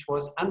which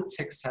was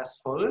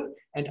unsuccessful,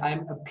 and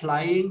I'm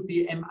applying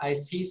the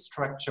MIC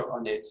structure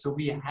on it. So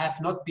we have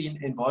not been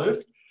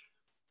involved,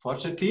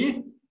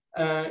 fortunately,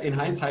 in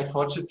hindsight,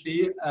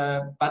 fortunately,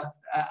 but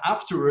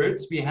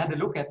afterwards we had a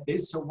look at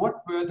this. So what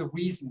were the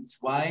reasons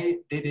why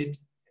it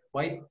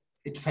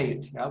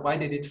failed? Yeah? Why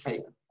did it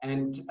fail?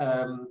 And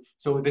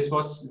so this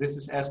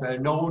is as well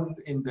known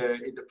in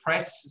the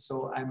press.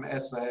 So I'm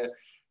as well.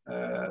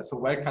 So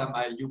welcome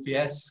my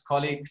UPS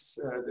colleagues.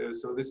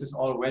 So this is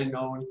all well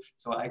known.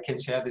 So I can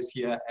share this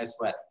here as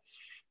well.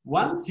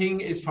 One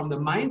thing is from the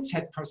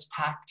mindset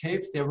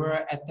perspective, there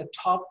were at the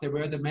top, there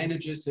were the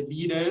managers, the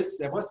leaders.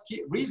 There was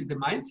really the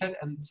mindset,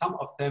 and some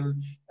of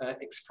them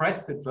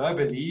expressed it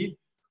verbally.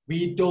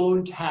 We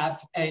don't have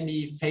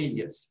any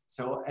failures.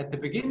 So at the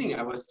beginning,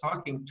 I was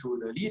talking to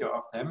the leader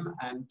of them,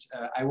 and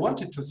I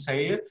wanted to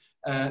say,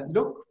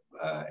 look,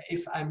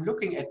 if I'm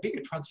looking at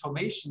bigger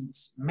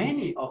transformations,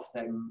 many of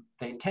them,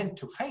 they tend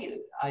to fail.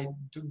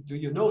 Do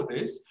you know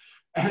this?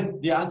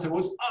 And the answer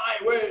was,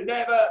 I will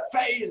never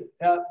fail.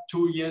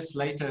 2 years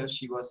later,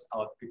 she was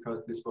out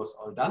because this was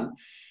all done.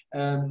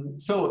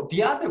 So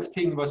the other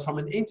thing was from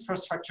an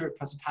infrastructure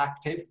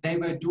perspective, they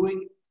were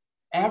doing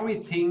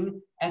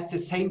everything at the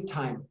same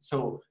time.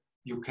 So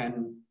you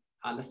can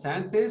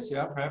understand this,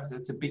 yeah, perhaps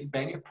it's a big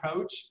bang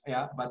approach,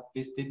 yeah, but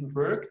this didn't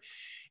work.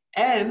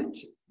 And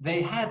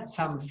they had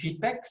some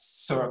feedback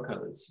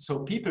circles.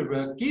 So people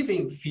were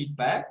giving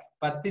feedback,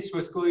 but this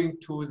was going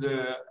to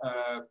the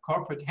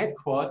corporate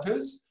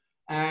headquarters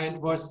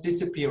and was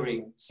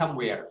disappearing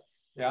somewhere.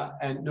 Yeah,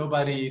 and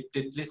nobody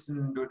did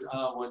listen to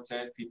what's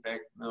that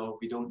feedback? No,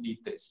 we don't need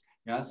this.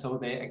 Yeah, so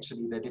they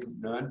didn't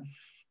learn.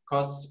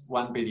 Costs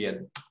 1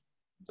 billion.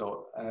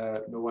 So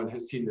no one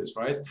has seen this,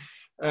 right?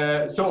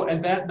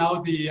 And that now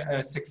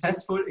the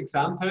successful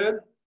example.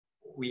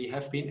 We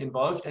have been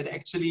involved, and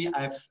actually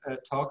I've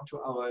talked to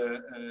our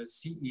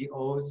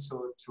CEO,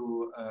 so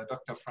to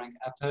Dr. Frank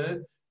Appel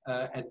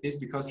at this,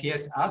 because he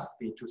has asked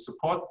me to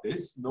support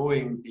this,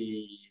 knowing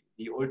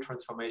the old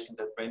transformation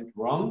that went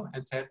wrong,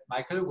 and said,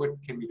 Michael, what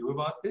can we do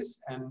about this?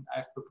 And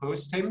I've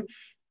proposed him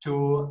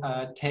to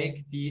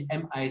take the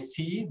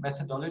MIC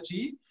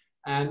methodology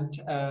and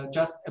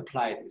just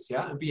apply this,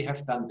 yeah, and we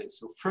have done this.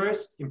 So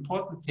first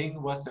important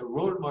thing was the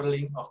role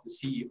modeling of the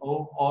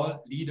CEO,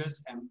 all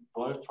leaders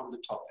involved from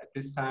the top. At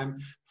this time,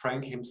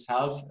 Frank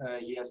himself,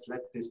 he has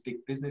led this big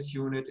business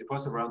unit. It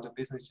was around a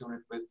business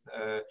unit with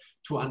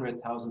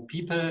 200,000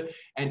 people,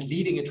 and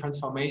leading a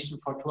transformation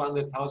for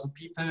 200,000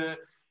 people,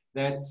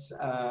 that's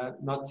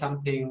not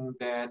something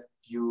that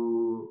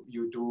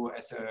you do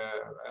as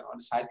on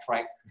a side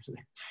track.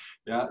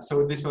 Yeah,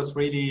 so this was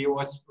really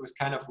was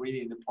kind of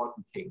really an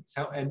important thing.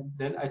 So, and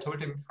then I told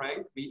him,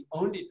 Frank, we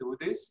only do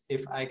this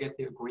if I get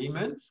the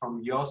agreement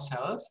from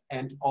yourself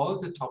and all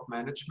the top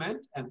management,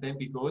 and then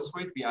we go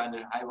through it. We are in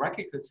a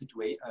hierarchical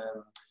situation,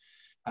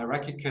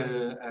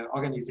 hierarchical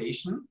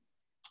organization.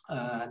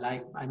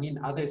 Like, I mean,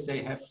 others,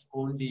 they have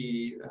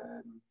only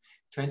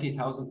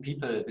 20,000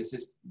 people. This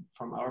is,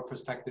 from our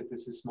perspective,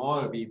 this is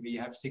small. We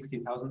have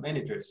 60,000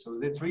 managers. So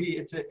it's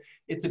really,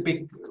 it's a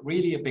big,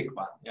 really a big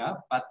one. Yeah.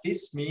 But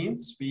this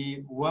means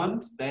we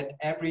want that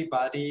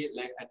everybody,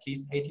 like at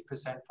least 80%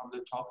 from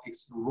the top,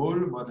 is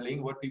role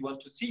modeling what we want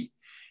to see.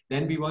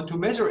 Then we want to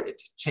measure it,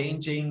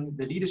 changing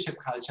the leadership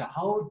culture.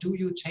 How do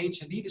you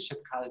change a leadership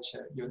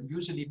culture?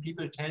 Usually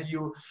people tell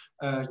you,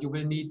 you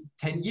will need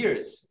 10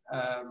 years.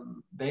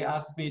 They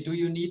asked me, do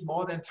you need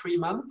more than 3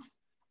 months?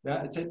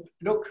 Yeah, I said,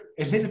 look,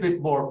 a little bit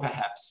more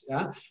perhaps.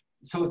 Yeah.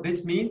 So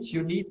this means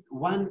you need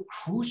one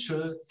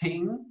crucial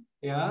thing,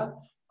 yeah,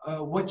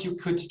 what you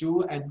could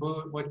do, and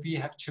what we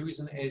have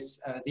chosen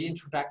is the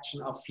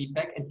introduction of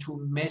feedback and to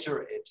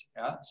measure it.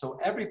 Yeah? So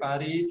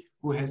everybody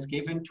who has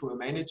given to a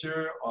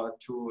manager or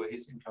to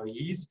his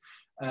employees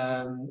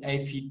a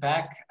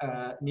feedback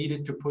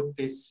needed to put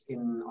this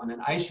on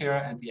an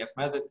iShare, and we have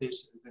measured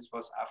this. This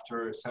was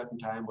after a certain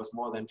time, was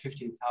more than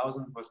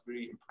 15,000, was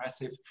really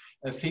impressive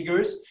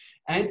figures,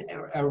 and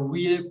a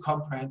real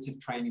comprehensive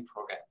training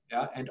program.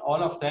 Yeah? And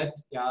all of that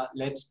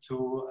led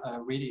to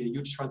really a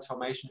huge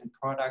transformation in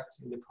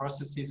products, in the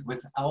processes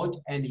without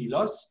any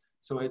loss.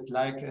 So it's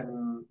like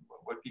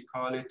what we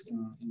call it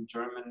in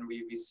German,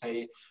 we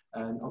say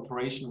an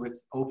operation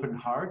with open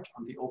heart,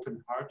 on the open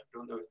heart. I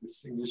don't know if this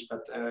is English,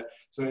 but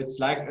so it's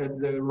like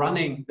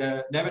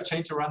the never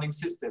change a running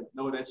system.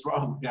 No, that's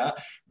wrong. Yeah,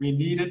 we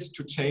needed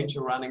to change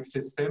a running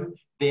system,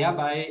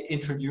 thereby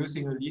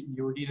introducing a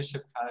new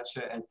leadership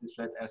culture, and this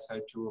led as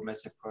well to a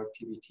massive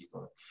productivity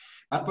growth.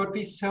 But what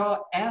we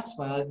saw as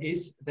well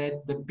is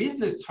that the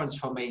business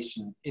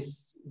transformation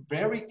is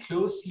very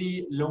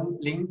closely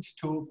linked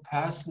to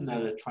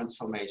personal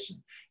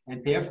transformation.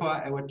 And therefore,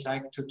 I would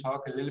like to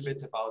talk a little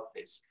bit about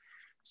this.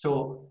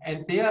 So,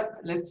 and there,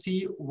 let's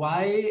see,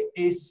 why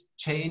is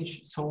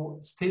change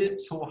still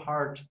so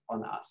hard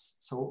on us?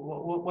 So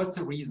what's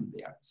the reason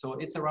there? So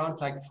it's around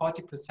like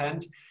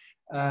 40%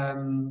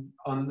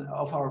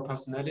 of our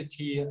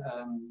personality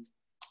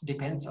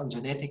depends on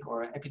genetic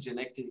or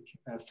epigenetic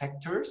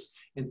factors,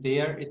 and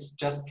there it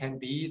just can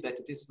be that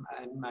it is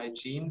in my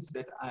genes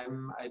that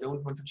I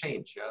don't want to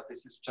change. Yeah,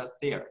 this is just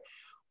there.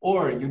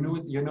 Or you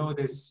know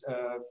this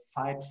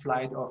fight,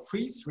 flight, or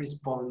freeze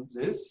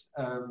responses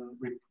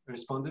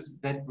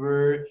that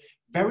were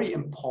very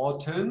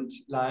important,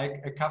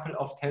 like a couple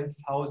of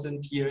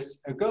 10,000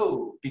 years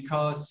ago,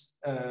 because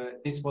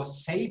this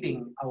was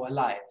saving our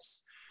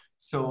lives.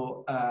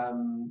 So,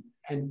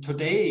 and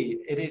today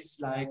it is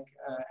like,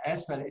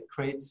 as well, it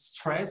creates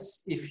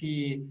stress if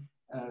he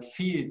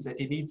feels that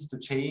he needs to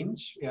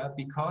change, yeah,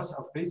 because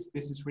of this.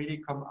 This is really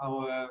from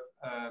our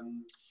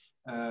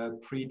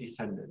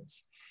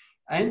pre-descendants.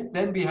 And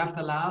then we have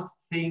the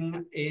last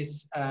thing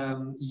is,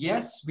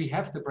 yes, we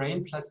have the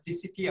brain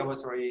plasticity. I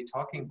was already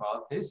talking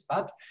about this,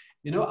 but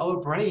you know, our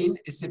brain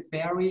is a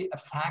very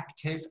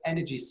effective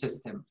energy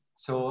system.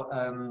 So,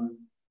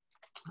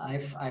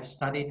 I've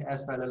studied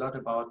as well a lot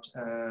about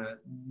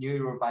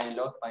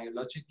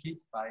neurobiology,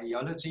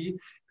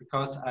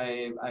 because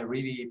I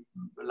really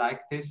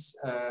like this,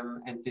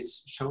 and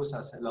this shows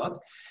us a lot.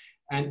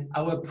 And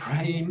our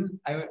brain,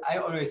 I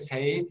always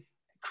say,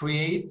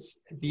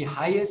 creates the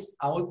highest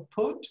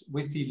output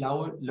with the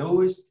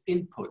lowest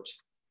input.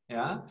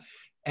 Yeah.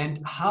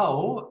 And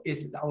how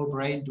is our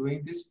brain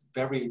doing this?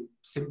 Very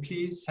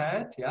simply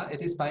said, yeah,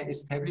 it is by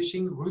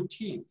establishing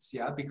routines,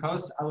 yeah,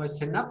 because our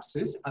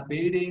synapses are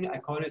building, I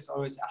call this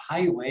always a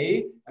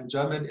highway, in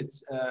German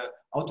it's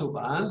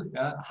Autobahn,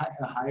 yeah,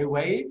 a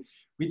highway,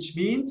 which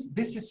means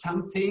this is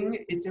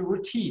something, it's a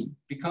routine,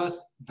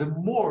 because the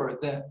more,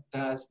 the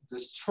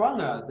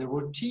stronger the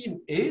routine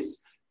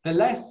is, the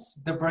less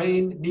the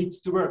brain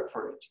needs to work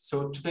for it.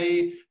 So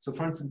today, so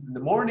for instance, in the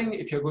morning,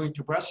 if you're going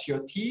to brush your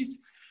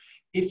teeth,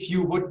 if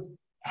you would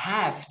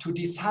have to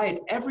decide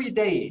every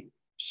day,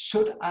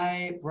 should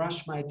I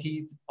brush my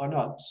teeth or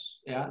not?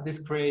 Yeah,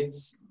 this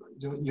creates,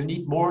 you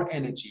need more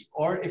energy.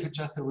 Or if it's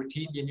just a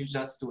routine, then you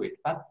just do it.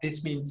 But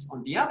this means,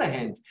 on the other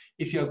hand,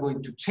 if you're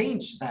going to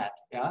change that,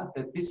 yeah,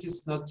 that this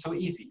is not so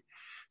easy.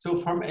 So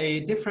from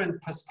a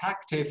different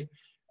perspective,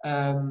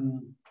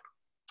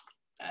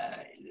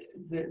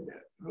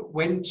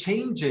 when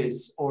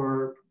changes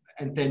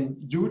and then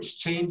huge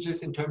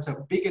changes in terms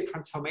of bigger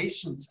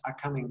transformations are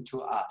coming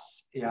to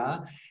us, yeah,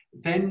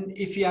 then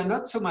if we are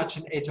not so much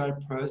an agile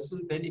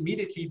person, then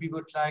immediately we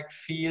would like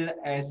feel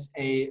as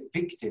a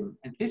victim.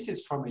 And this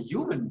is, from a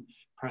human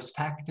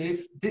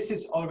perspective, this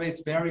is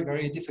always very,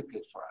 very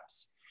difficult for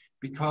us,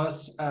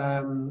 because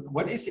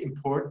what is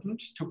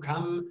important to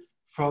come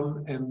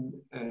from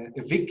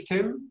a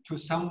victim to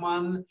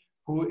someone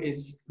who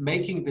is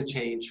making the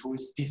change, who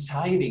is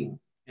deciding,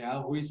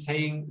 yeah, who is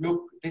saying,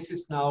 look, this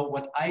is now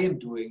what I am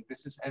doing.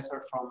 This is as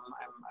well from,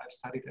 I've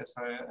studied as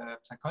well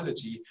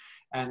psychology,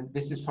 and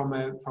this is from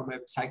a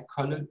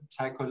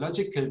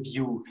psychological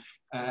view,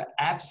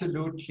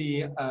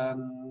 absolutely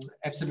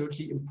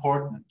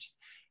important.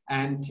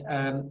 And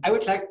I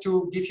would like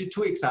to give you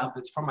two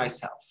examples from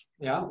myself.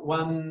 Yeah,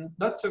 one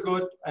not so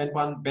good and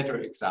one better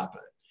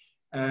example.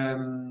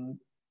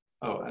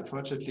 Oh,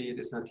 unfortunately, it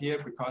is not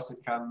here because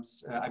it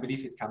comes, I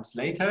believe it comes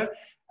later.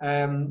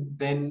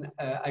 Then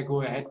I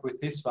go ahead with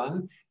this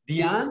one.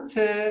 The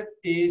answer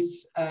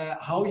is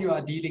how you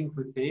are dealing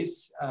with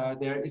this.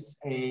 There is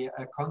a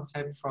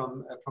concept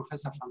from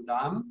Professor van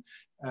Dam,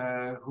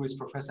 who is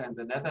professor in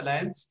the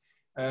Netherlands,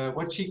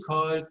 what she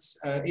calls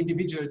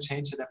individual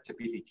change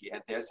adaptability.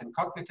 And there's a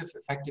cognitive,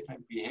 affective,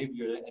 and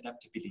behavioral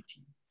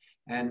adaptability.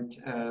 And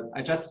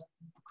I just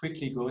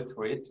quickly go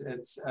through it.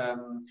 It's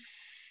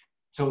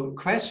so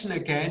question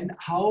again,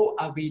 how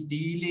are we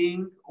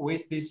dealing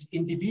with this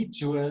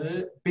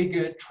individual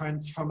bigger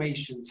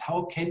transformations?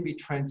 How can we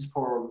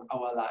transform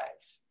our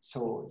life?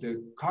 So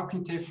the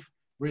cognitive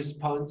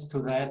response to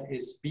that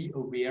is be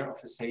aware of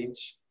a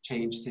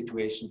change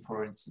situation,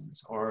 for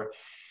instance, or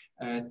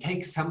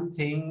take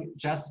something,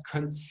 just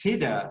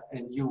consider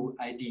a new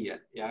idea,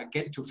 yeah,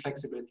 get to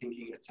flexible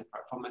thinking, etc.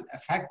 From an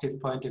affective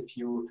point of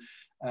view,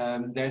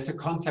 there's a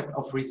concept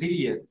of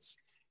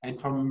resilience. And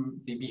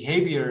from the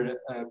behavior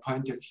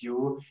point of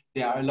view,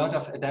 there are a lot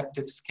of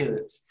adaptive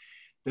skills.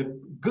 The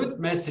good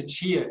message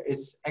here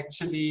is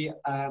actually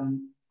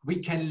we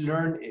can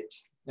learn it.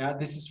 Yeah,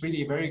 this is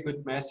really a very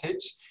good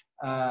message.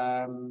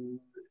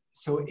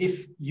 So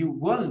if you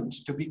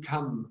want to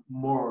become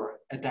more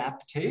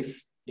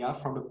adaptive, yeah,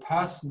 from a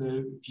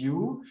personal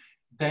view,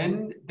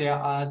 then there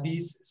are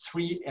these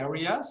three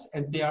areas,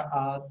 and there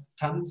are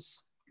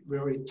tons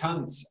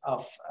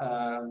of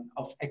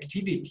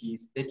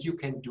activities that you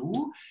can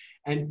do.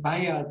 And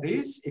via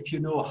this, if you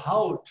know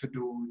how to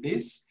do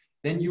this,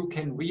 then you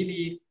can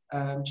really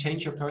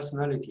change your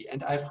personality.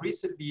 And I've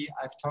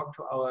talked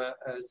to our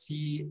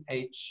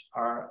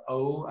CHRO,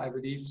 I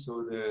believe,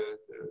 so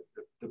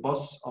the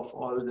boss of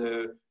all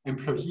the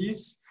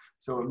employees,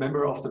 so a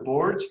member of the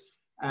board.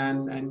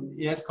 And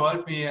he has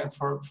called me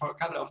for a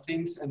couple of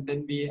things, and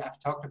then I've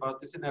talked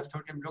about this, and I've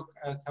told him, look,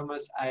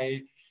 Thomas,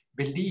 I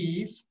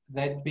believe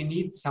that we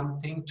need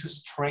something to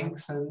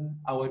strengthen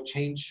our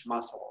change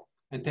muscle.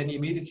 And then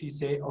immediately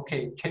say,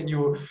 okay, can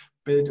you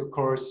build a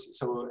course?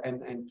 So,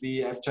 and we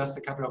have just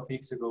a couple of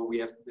weeks ago, we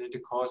have built a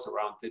course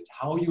around it,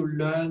 how you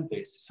learn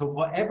this. So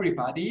for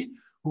everybody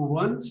who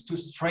wants to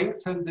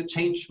strengthen the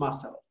change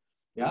muscle,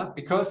 yeah,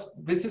 because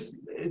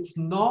it's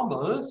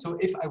normal. So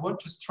if I want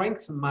to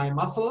strengthen my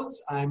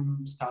muscles, I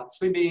start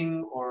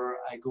swimming or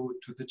I go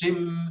to the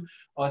gym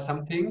or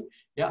something.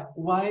 Yeah,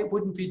 why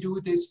wouldn't we do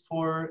this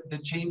for the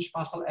change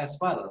muscle as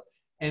well?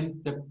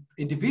 And the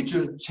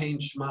individual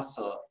change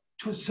muscle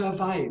to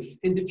survive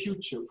in the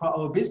future for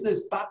our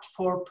business, but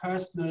for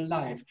personal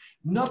life,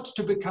 not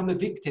to become a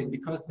victim,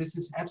 because this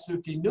is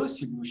absolutely no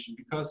solution,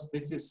 because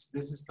this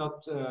is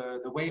not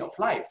the way of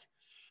life.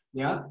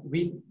 Yeah,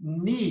 we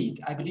need,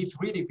 I believe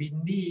really we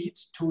need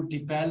to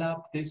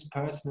develop this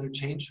personal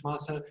change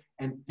muscle,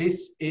 and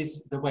this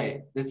is the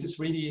way. This is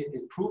really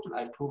proven.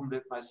 I've proven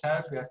it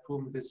myself. We have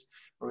proven this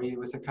already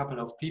with a couple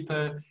of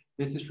people.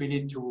 This is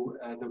really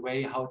the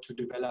way how to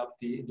develop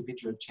the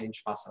individual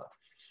change muscle.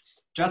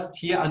 Just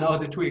here are now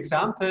the two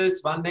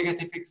examples. One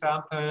negative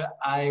example,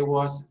 I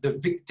was the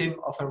victim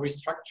of a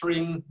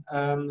restructuring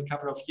a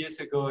couple of years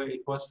ago.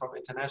 It was from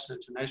international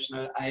to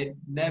national. I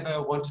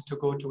never wanted to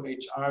go to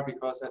HR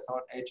because I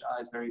thought HR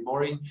is very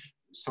boring.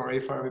 Sorry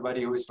for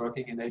everybody who is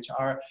working in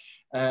HR.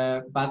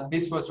 But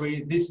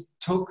this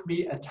took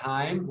me a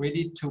time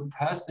really to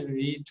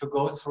personally to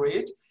go through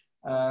it.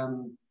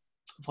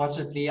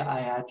 Fortunately, I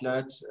had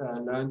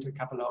learned a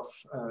couple of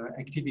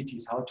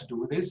activities how to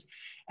do this.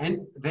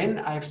 And then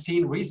I've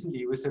seen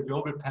recently with the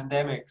global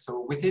pandemic,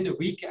 so within a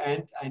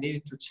weekend, I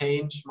needed to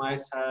change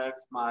myself,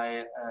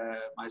 my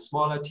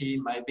smaller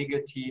team, my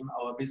bigger team,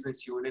 our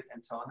business unit,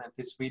 and so on. And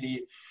this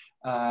really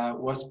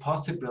was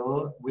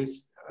possible with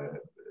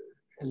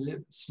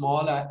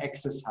smaller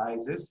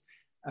exercises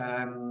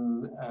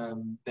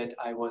that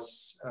I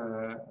was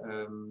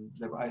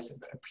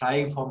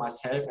applying for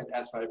myself and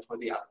as well for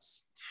the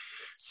others.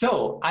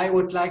 So I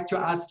would like to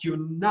ask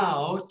you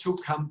now to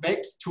come back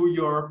to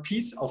your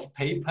piece of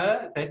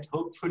paper that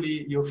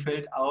hopefully you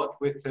filled out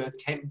with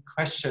 10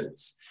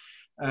 questions.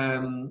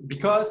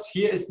 Because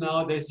here is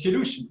now the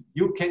solution.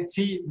 You can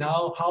see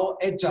now how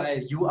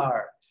agile you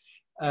are.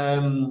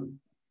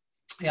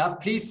 Yeah,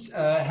 please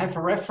have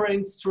a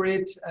reference to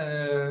it.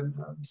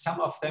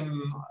 Some of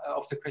them,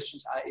 of the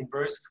questions are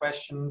inverse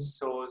questions.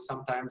 So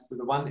sometimes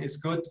the 1 is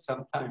good,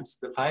 sometimes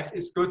the 5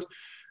 is good.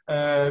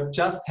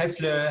 Just have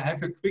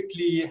a quick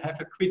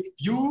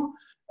view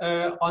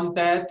on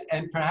that,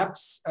 and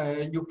perhaps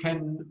you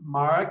can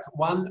mark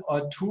 1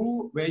 or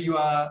 2 where you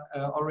are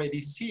already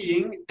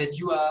seeing that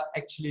you are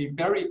actually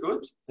very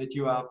good, that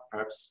you are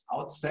perhaps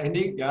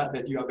outstanding, yeah,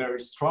 that you are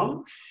very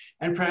strong,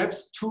 and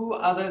perhaps 2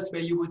 others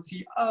where you would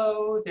see,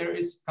 oh, there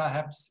is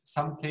perhaps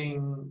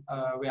something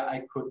where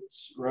I could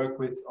work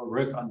with or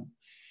work on.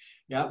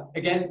 Yeah,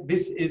 again,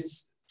 this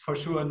is for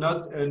sure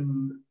not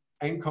an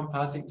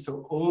encompassing,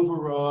 so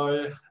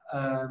overall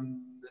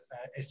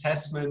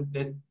assessment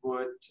that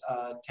would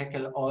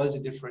tackle all the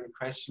different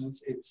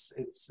questions.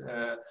 It's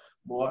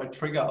more a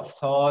trigger of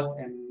thought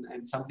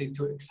and something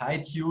to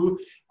excite you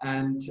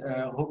and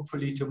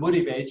hopefully to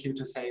motivate you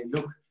to say,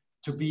 look,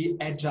 to be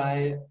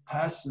agile,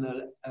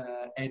 personal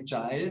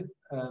agile,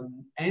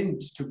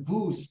 and to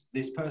boost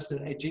this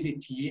personal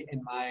agility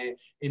in my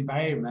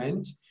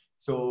environment.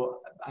 So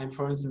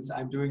for instance,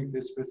 I'm doing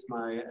this with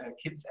my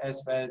kids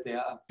as well. They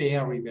are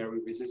very, very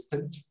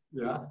resistant,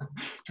 yeah,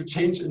 to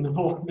change in the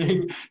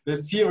morning the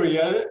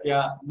cereal,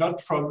 yeah,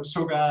 not from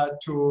sugar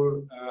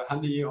to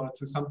honey or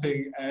to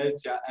something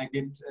else. Yeah, I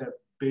get a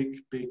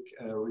big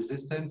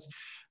resistance,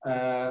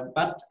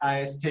 but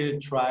I still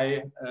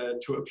try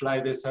to apply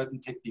the certain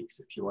techniques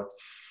if you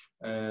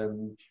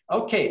want.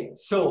 Okay,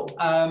 so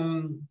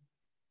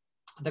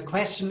the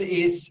question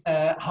is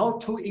how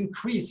to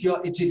increase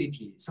your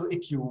agility. So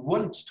if you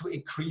want to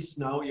increase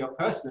now your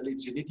personal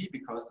agility,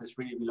 because this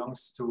really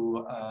belongs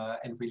to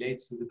and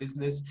relates to the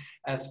business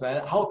as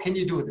well, how can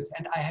you do this?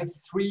 And I have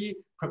 3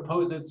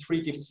 proposals,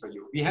 3 gifts for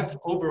you. We have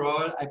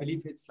overall, I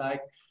believe it's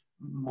like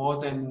more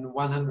than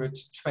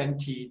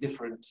 120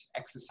 different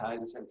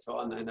exercises and so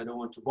on. And I don't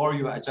want to bore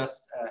you, I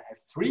just have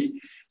 3.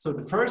 So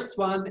the first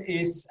one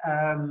is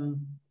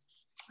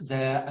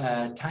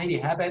the tiny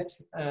habit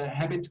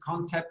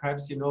concept.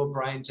 Perhaps you know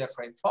Brian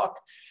Jeffrey Fogg,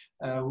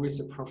 who is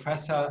a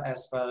professor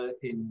as well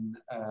in,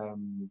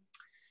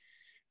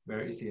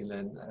 where is he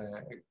again?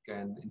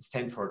 In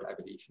Stanford, I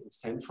believe, in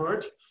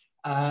Stanford.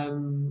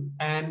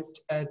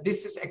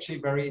 This is actually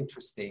very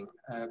interesting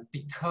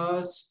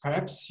because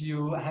perhaps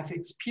you have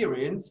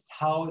experienced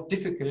how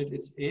difficult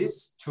it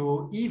is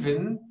to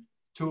even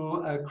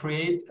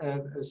create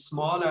a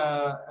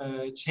smaller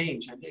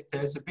change, and if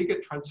there's a bigger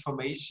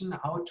transformation,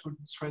 how to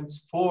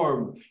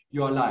transform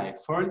your life.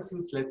 For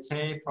instance, let's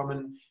say from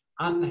an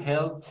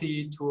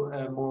unhealthy to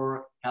a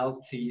more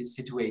healthy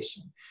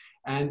situation.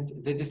 And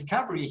the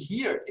discovery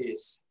here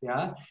is,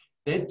 yeah,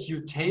 that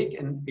you take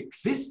an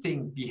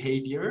existing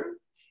behavior,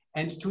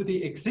 and to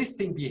the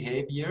existing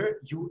behavior,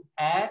 you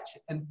add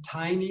a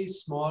tiny,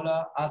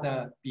 smaller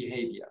other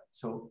behavior.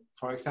 So,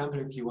 for example,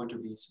 if you want to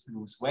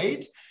lose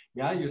weight,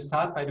 yeah, you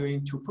start by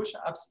doing 2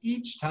 push-ups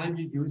each time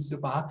you use the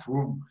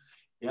bathroom.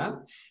 Yeah,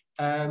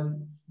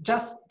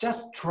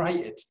 just try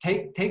it.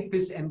 Take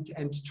this and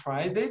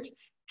try it.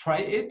 Try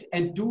it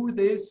and do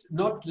this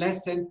not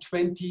less than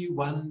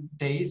 21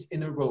 days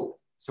in a row.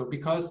 So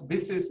because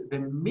this is the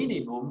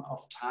minimum of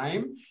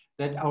time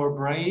that our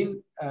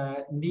brain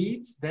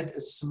needs, that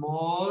is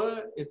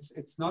small,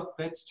 it's not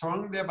that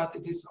strong there, but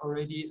it is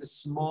already a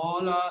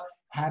smaller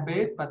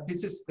habit, but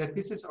this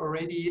is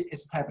already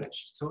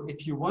established. So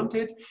if you want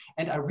it,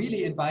 and I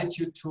really invite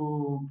you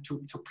to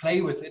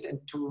play with it and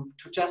to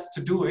just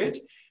to do it,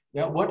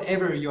 yeah,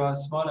 whatever your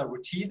smaller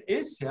routine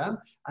is. Yeah,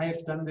 I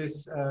have done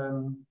this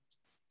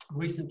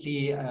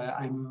recently.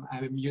 I'm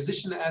a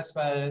musician as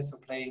well, so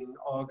playing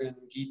organ,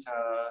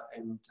 guitar,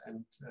 and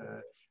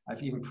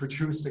I've even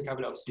produced a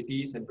couple of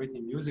CDs and written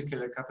a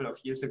musical a couple of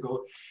years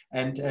ago.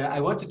 And I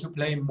wanted to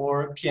play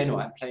more piano.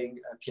 I'm playing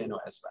piano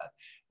as well.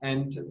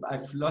 And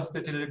I've lost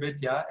it a little bit,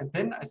 yeah. And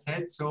then I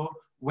said, so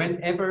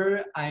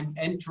whenever I'm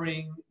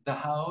entering the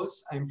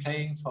house, I'm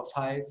playing for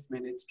 5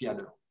 minutes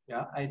piano.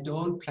 Yeah, I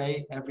don't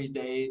play every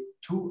day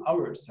 2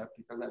 hours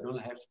because I don't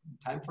have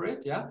time for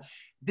it. Yeah,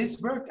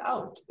 this worked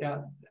out. Yeah,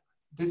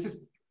 this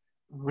is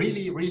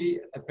really, really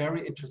a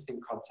very interesting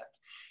concept.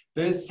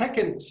 The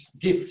second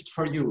gift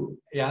for you,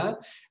 yeah,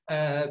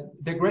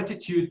 the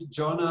gratitude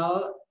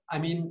journal. I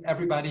mean,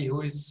 everybody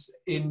who is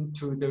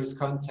into those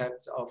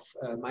concepts of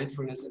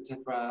mindfulness,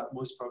 etc.,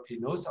 most probably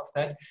knows of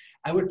that.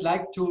 I would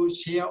like to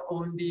share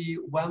only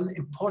one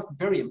important,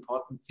 very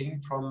important thing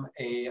from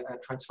a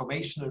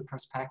transformational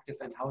perspective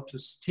and how to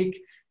stick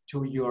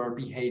to your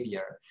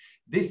behavior.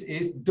 This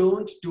is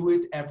don't do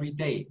it every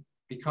day,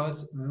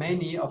 because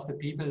many of the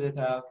people that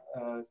are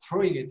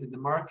throwing it in the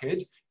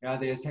market, yeah,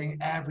 they're saying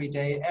every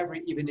day,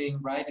 every evening,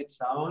 write it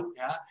down,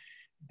 yeah.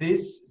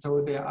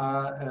 So there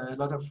are a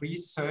lot of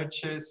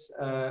researches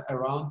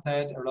around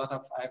that, a lot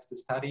of, I have the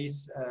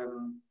studies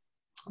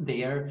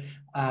there,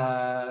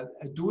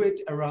 do it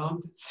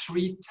around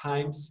 3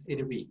 times in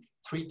a week,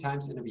 3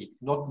 times in a week,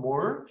 not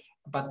more,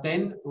 but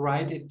then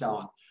write it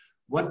down.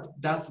 What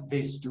does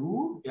this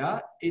do?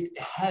 Yeah, it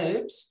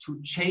helps to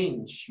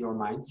change your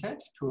mindset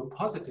to a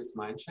positive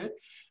mindset.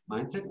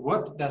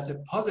 What does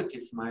a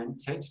positive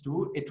mindset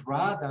do? It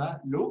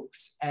rather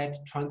looks at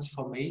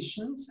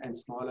transformations and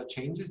smaller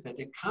changes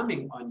that are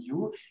coming on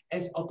you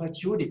as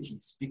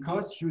opportunities,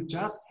 because you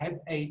just have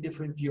a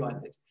different view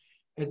on it.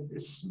 A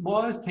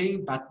small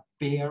thing, but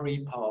very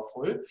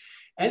powerful.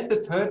 And the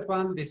third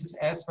one, this is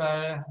as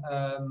well,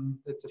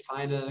 it's a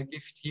final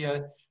gift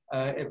here,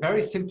 a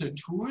very simple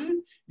tool.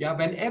 Yeah,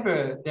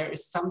 whenever there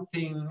is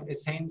something, a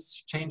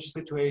change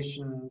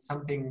situation,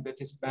 something that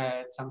is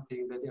bad,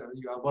 something that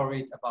you are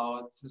worried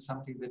about,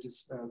 something that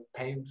is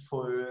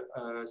painful,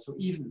 so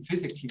even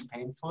physically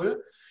painful,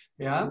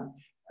 yeah,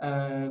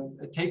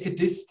 take a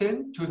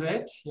distance to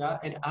that, yeah,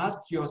 and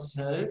ask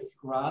yourself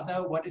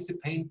rather, what is the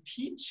pain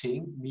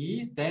teaching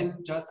me,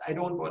 than just, I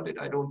don't want it,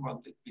 I don't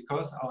want it.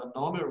 Because our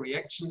normal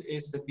reaction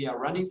is that we are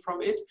running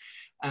from it.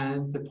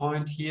 And the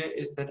point here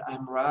is that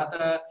I'm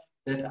rather,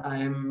 that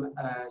I'm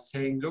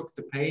saying, look,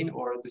 the pain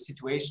or the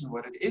situation,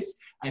 what it is,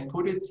 I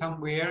put it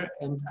somewhere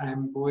and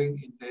I'm going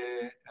in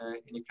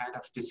a kind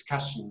of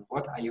discussion.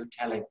 What are you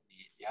telling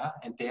me? Yeah,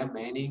 and they're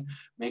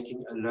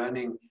making a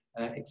learning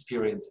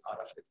experience out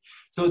of it.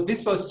 So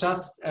this was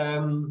just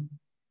the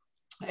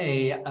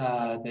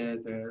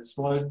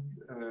small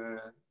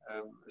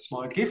a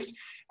small gift.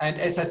 And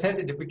as I said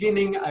at the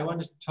beginning, I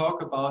wanted to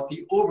talk about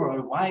the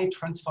overall why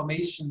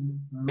transformation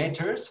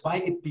matters, why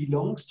it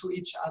belongs to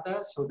each other.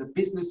 So the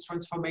business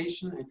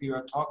transformation, and we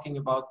are talking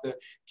about the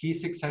key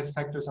success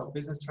factors of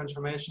business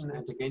transformation.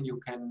 And again, you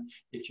can,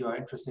 if you are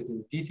interested in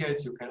the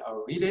details, you can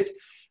read it.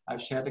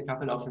 I've shared a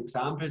couple of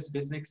examples,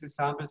 business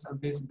examples on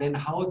this, then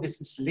how this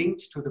is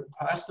linked to the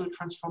personal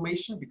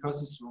transformation, because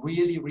this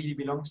really, really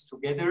belongs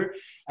together.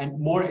 And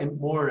more,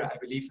 I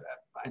believe,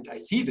 and I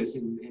see this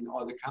in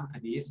all the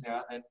companies,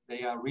 that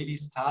they are really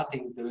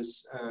starting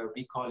those,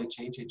 we call it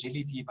change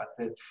agility, but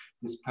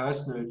this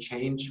personal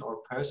change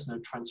or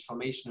personal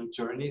transformational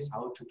journeys,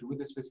 how to do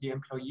this with the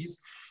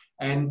employees.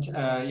 And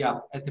yeah,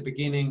 at the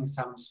beginning,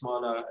 some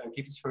smaller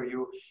gifts for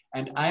you.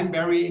 And I'm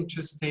very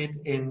interested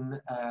in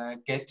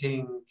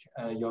getting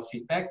your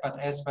feedback, but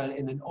as well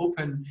in an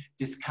open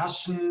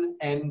discussion.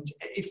 And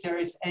if there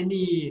is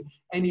any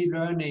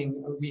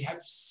learning, we have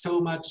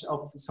so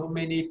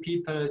many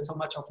people, so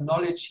much of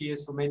knowledge here,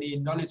 so many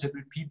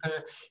knowledgeable people.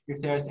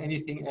 If there's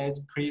anything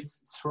else,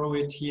 please throw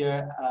it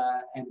here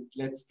and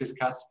let's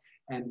discuss.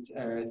 And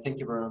thank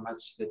you very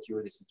much that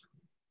you listened to me.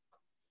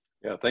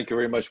 Yeah, thank you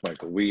very much,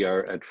 Michael. We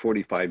are at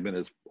 45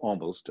 minutes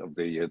almost of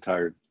the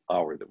entire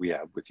hour that we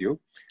have with you.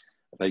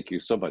 Thank you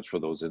so much for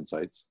those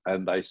insights.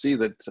 And I see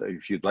that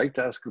if you'd like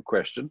to ask a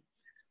question,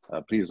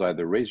 please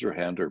either raise your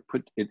hand or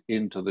put it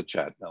into the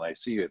chat. And I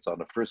see it's on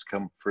a first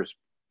come, first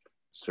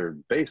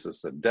served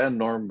basis. And Dan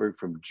Nornberg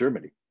from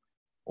Germany,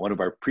 one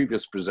of our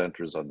previous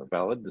presenters on the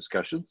Valid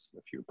discussions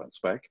a few months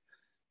back,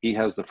 he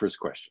has the first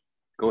question.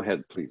 Go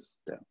ahead, please,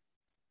 Dan.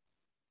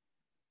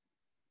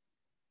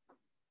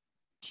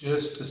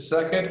 Just a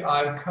second,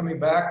 I'm coming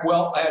back.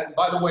 Well, and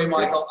by the way,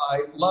 Michael,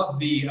 I love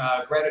the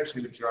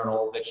gratitude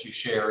journal that you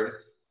shared.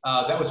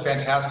 That was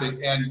fantastic.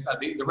 And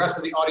the rest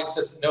of the audience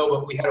doesn't know,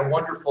 but we had a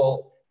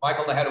wonderful,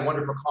 Michael and I had a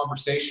wonderful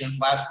conversation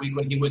last week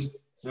when he was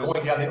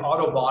going down the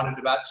Autobahn at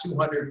about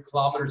 200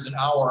 kilometers an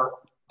hour.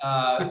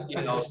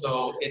 You know,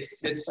 so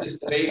it's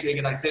just amazing.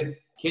 And I said,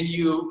 can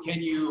you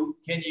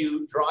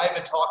drive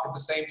and talk at the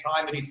same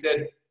time? And he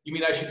said, you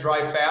mean I should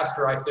drive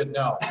faster? I said,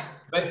 no.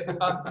 But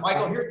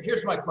Michael,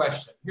 here's my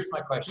question.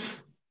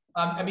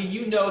 I mean,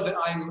 you know that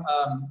I'm,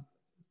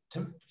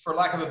 for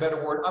lack of a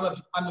better word,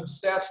 I'm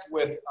obsessed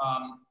with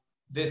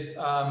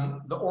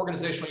the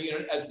organizational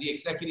unit as the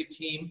executive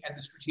team and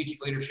the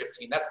strategic leadership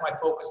team. That's my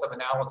focus of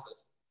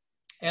analysis.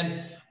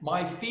 And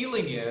my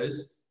feeling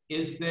is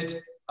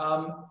that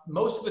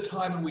most of the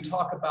time when we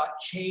talk about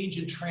change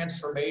and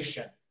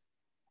transformation,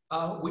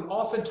 we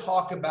often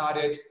talk about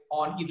it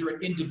on either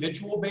an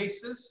individual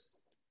basis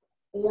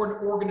or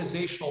an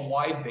organizational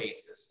wide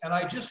basis. And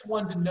I just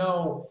wanted to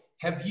know,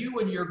 have you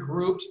and your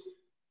group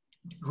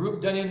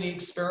done any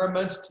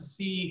experiments to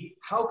see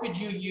how could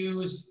you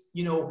use,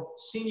 you know,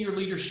 senior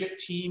leadership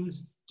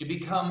teams to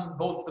become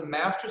both the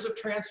masters of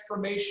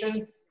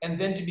transformation and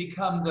then to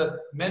become the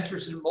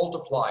mentors and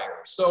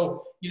multipliers?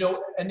 So, you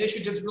know,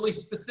 initiatives really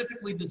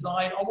specifically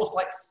designed, almost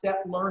like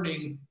set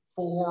learning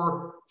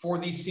for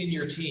these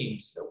senior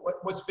teams.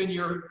 What's been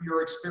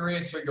your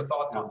experience or your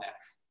thoughts on that?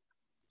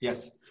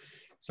 Yes.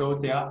 So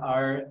there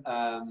are,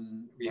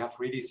 we have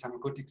really some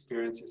good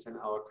experiences in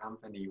our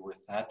company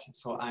with that.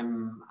 So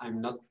I'm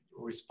not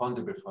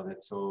responsible for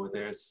that. So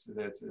that's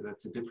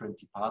a different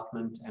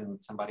department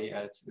and somebody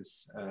else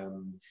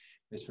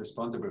is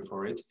responsible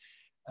for it.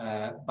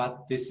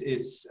 But this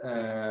is,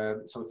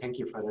 so thank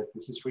you for that.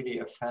 This is really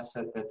a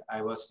facet that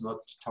I was not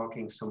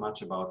talking so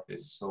much about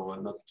this. So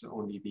not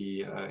only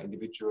the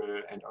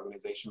individual and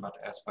organization, but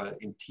as well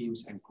in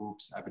teams and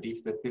groups. I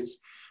believe that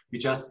we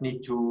just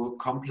need to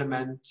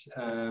complement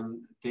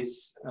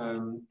this,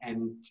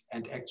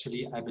 and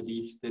actually I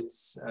believe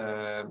that's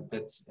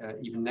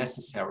even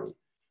necessary.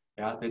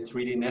 Yeah, that's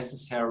really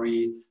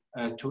necessary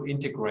to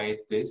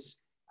integrate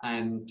this.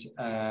 And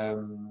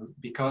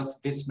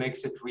because this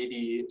makes it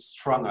really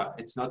stronger.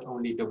 It's not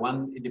only the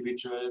one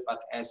individual, but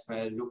as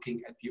well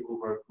looking at the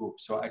overall group.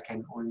 So I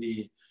can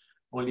only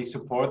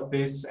support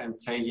this and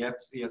say,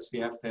 yes,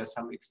 there are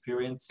some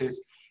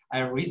experiences.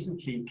 I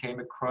recently came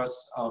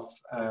across of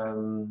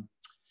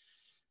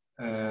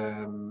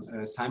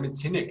Simon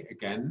Sinek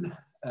again.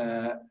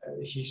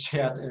 He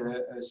shared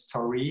a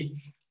story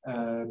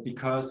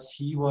because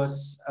he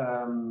was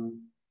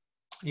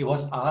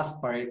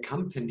asked by a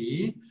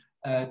company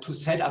to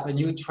set up a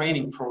new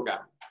training program.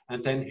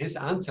 And then his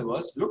answer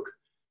was, look,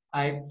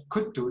 I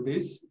could do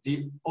this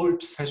the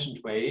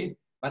old-fashioned way,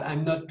 but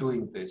I'm not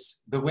doing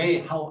this. The way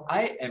how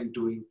I am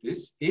doing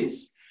this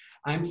is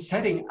I'm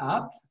setting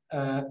up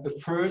the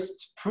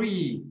first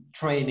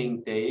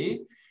pre-training day.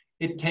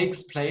 It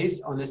takes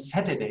place on a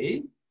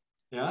Saturday,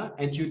 yeah,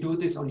 and you do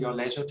this on your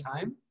leisure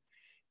time.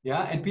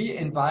 Yeah, and we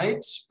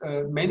invite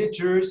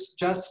managers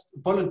just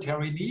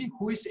voluntarily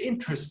who is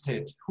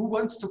interested, who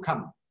wants to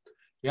come.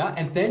 Yeah,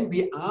 and then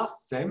we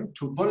ask them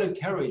to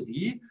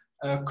voluntarily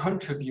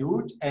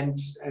contribute and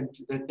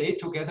that they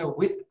together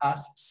with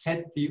us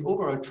set the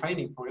overall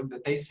training program,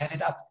 that they set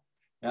it up.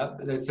 Yeah,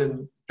 that's a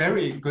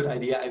very good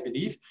idea, I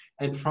believe.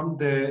 And from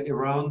the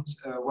around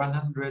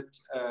 100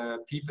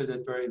 people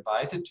that were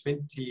invited,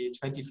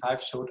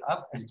 25 showed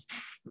up. And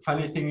the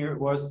funny thing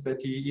was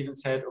that he even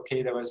said,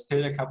 okay, there were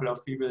still a couple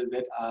of people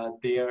that are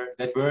there,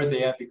 that were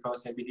there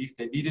because I believe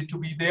they needed to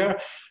be there.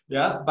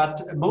 Yeah, but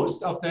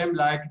most of them,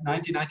 like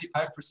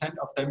 95%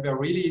 of them were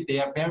really, they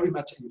are very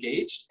much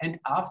engaged. And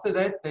after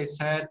that, they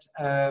said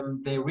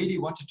they really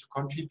wanted to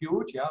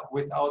contribute, yeah,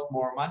 without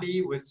more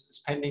money, with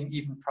spending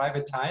even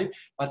private time.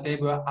 But they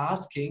were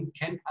asking,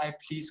 can I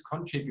please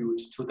contribute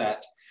to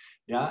that?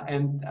 Yeah,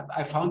 and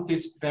I found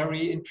this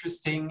very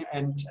interesting,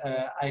 and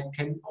I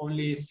can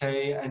only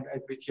say, and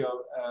with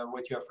your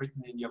what you have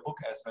written in your book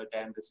as well,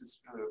 Dan, this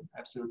is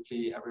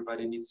absolutely,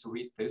 everybody needs to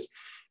read this.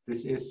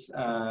 This is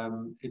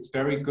it's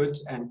very good,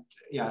 and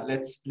yeah,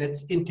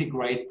 let's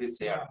integrate this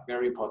there.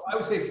 Very important. I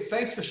would say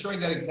thanks for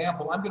sharing that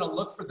example. I'm going to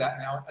look for that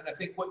now, and I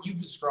think what you've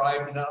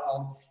described,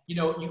 you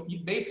know, you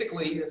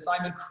basically,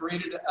 Simon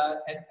created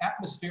an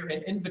atmosphere,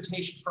 an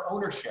invitation for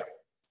ownership.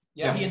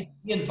 Yeah, he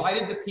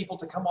invited the people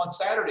to come on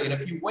Saturday, and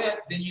if you went,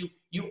 then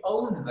you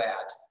owned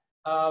that.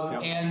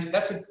 And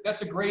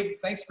that's a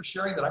great. Thanks for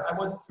sharing that. I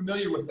wasn't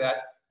familiar with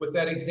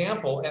that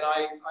example, and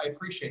I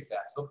appreciate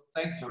that. So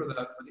thanks for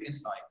the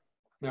insight.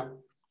 Yeah.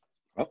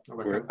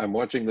 Well, I'm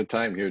watching the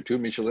time here too,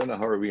 Michelina.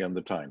 How are we on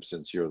the time?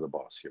 Since you're the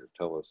boss here,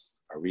 tell us.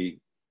 Are we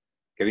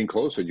getting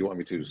close, or do you want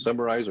me to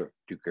summarize, or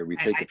can we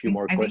take a few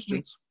more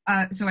questions?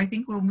 So I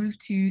think we'll move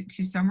to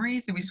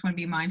summaries. So we just want to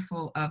be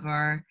mindful of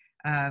our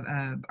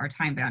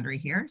time boundary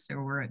here.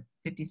 So we're at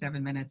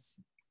 57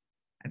 minutes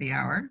of the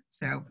hour.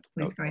 So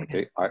please go ahead.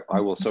 Okay, I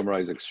will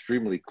summarize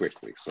extremely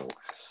quickly. So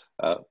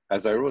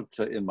as I wrote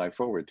in my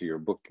foreword to your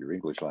book, your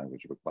English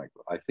language book,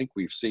 Michael, I think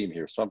we've seen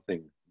here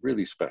something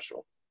really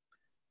special.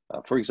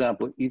 For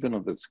example, even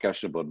in the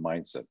discussion about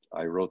mindset,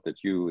 I wrote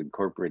that you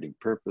incorporating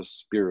purpose,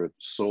 spirit,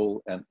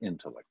 soul, and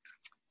intellect.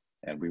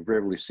 And we've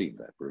rarely seen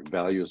that, where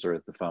values are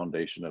at the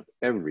foundation of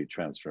every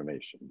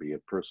transformation, be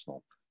it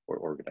personal or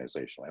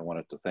organizational. I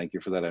wanted to thank you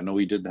for that. I know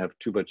we didn't have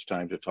too much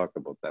time to talk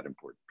about that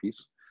important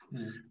piece,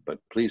 but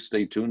please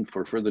stay tuned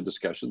for further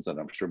discussions, and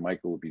I'm sure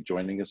Michael will be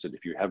joining us. And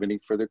if you have any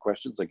further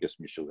questions, I guess,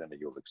 Michelina,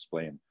 you'll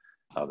explain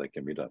how that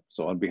can be done.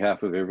 So on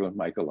behalf of everyone,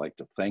 Michael, I'd like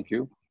to thank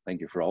you. Thank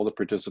you for all the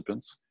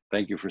participants.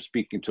 Thank you for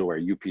speaking to our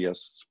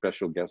UPS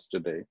special guest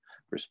today,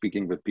 for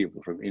speaking with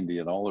people from India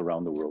and all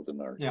around the world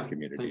in our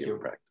community of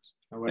practice.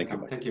 Thank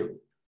you. Thank you.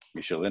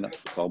 Michelina,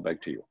 it's all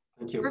back to you.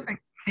 Thank you.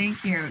 Perfect.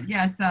 Thank you.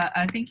 Yes,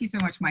 thank you so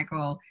much,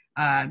 Michael.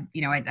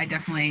 You know, I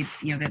definitely,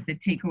 you know, the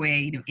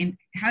takeaway, you know, in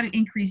how to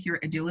increase your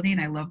agility, and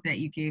I love that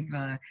you gave,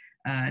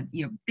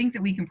 you know, things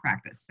that we can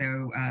practice.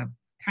 So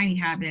tiny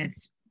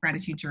habits,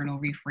 gratitude journal,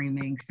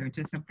 reframing. So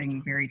just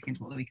something very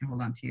tangible that we can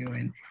hold on to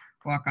and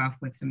walk off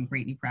with some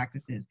great new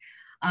practices.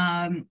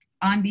 On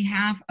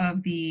behalf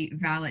of the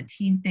Valid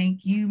team,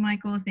 thank you,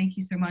 Michael. Thank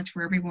you so much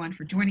for everyone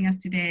for joining us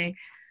today.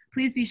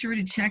 Please be sure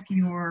to check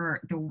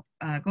the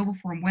Global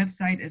Forum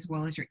website as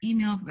well as your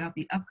email about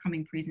the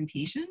upcoming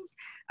presentations.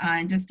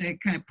 And just to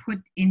kind of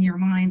put in your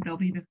mind, they'll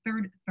be the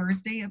third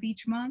Thursday of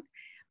each month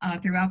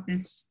throughout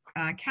this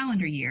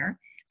calendar year.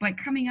 But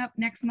coming up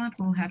next month,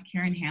 we'll have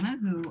Karen Hanna,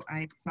 who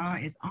I saw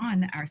is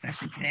on our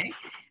session today.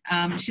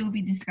 She'll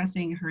be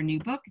discussing her new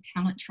book,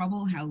 Talent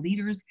Trouble, How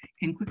Leaders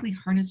Can Quickly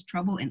Harness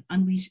Trouble and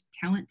Unleash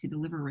Talent to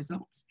Deliver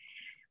Results.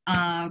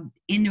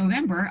 In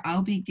November,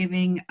 I'll be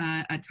giving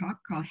a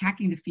talk called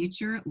Hacking the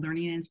Future,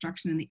 Learning and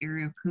Instruction in the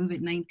Area of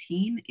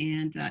COVID-19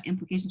 and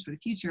Implications for the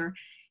Future.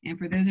 And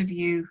for those of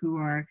you who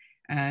are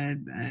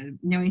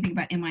know anything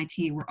about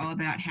MIT, we're all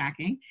about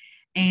hacking.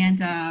 And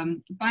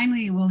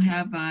finally, we'll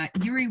have,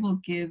 Yuri will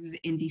give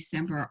in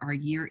December our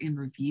year in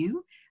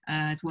review,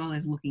 as well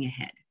as looking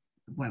ahead,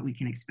 what we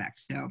can expect.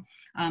 So,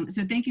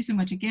 so thank you so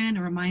much again.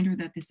 A reminder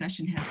that the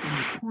session has been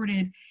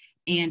recorded,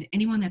 and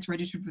anyone that's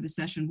registered for the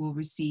session will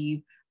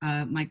receive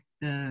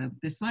the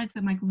slides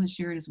that Michael has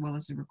shared, as well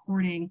as the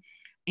recording.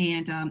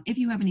 And if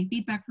you have any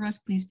feedback for us,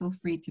 please feel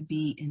free to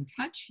be in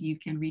touch. You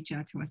can reach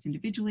out to us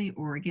individually,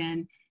 or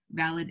again,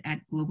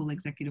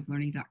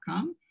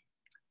 valid@globalexecutivelearning.com.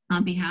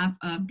 On behalf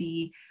of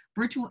the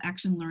Virtual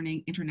Action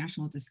Learning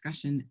International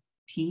Discussion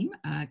team,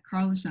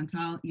 Carla,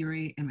 Chantal,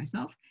 Yuri, and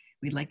myself,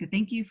 we'd like to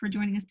thank you for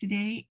joining us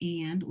today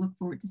and look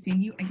forward to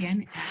seeing you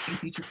again at a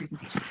future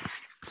presentation.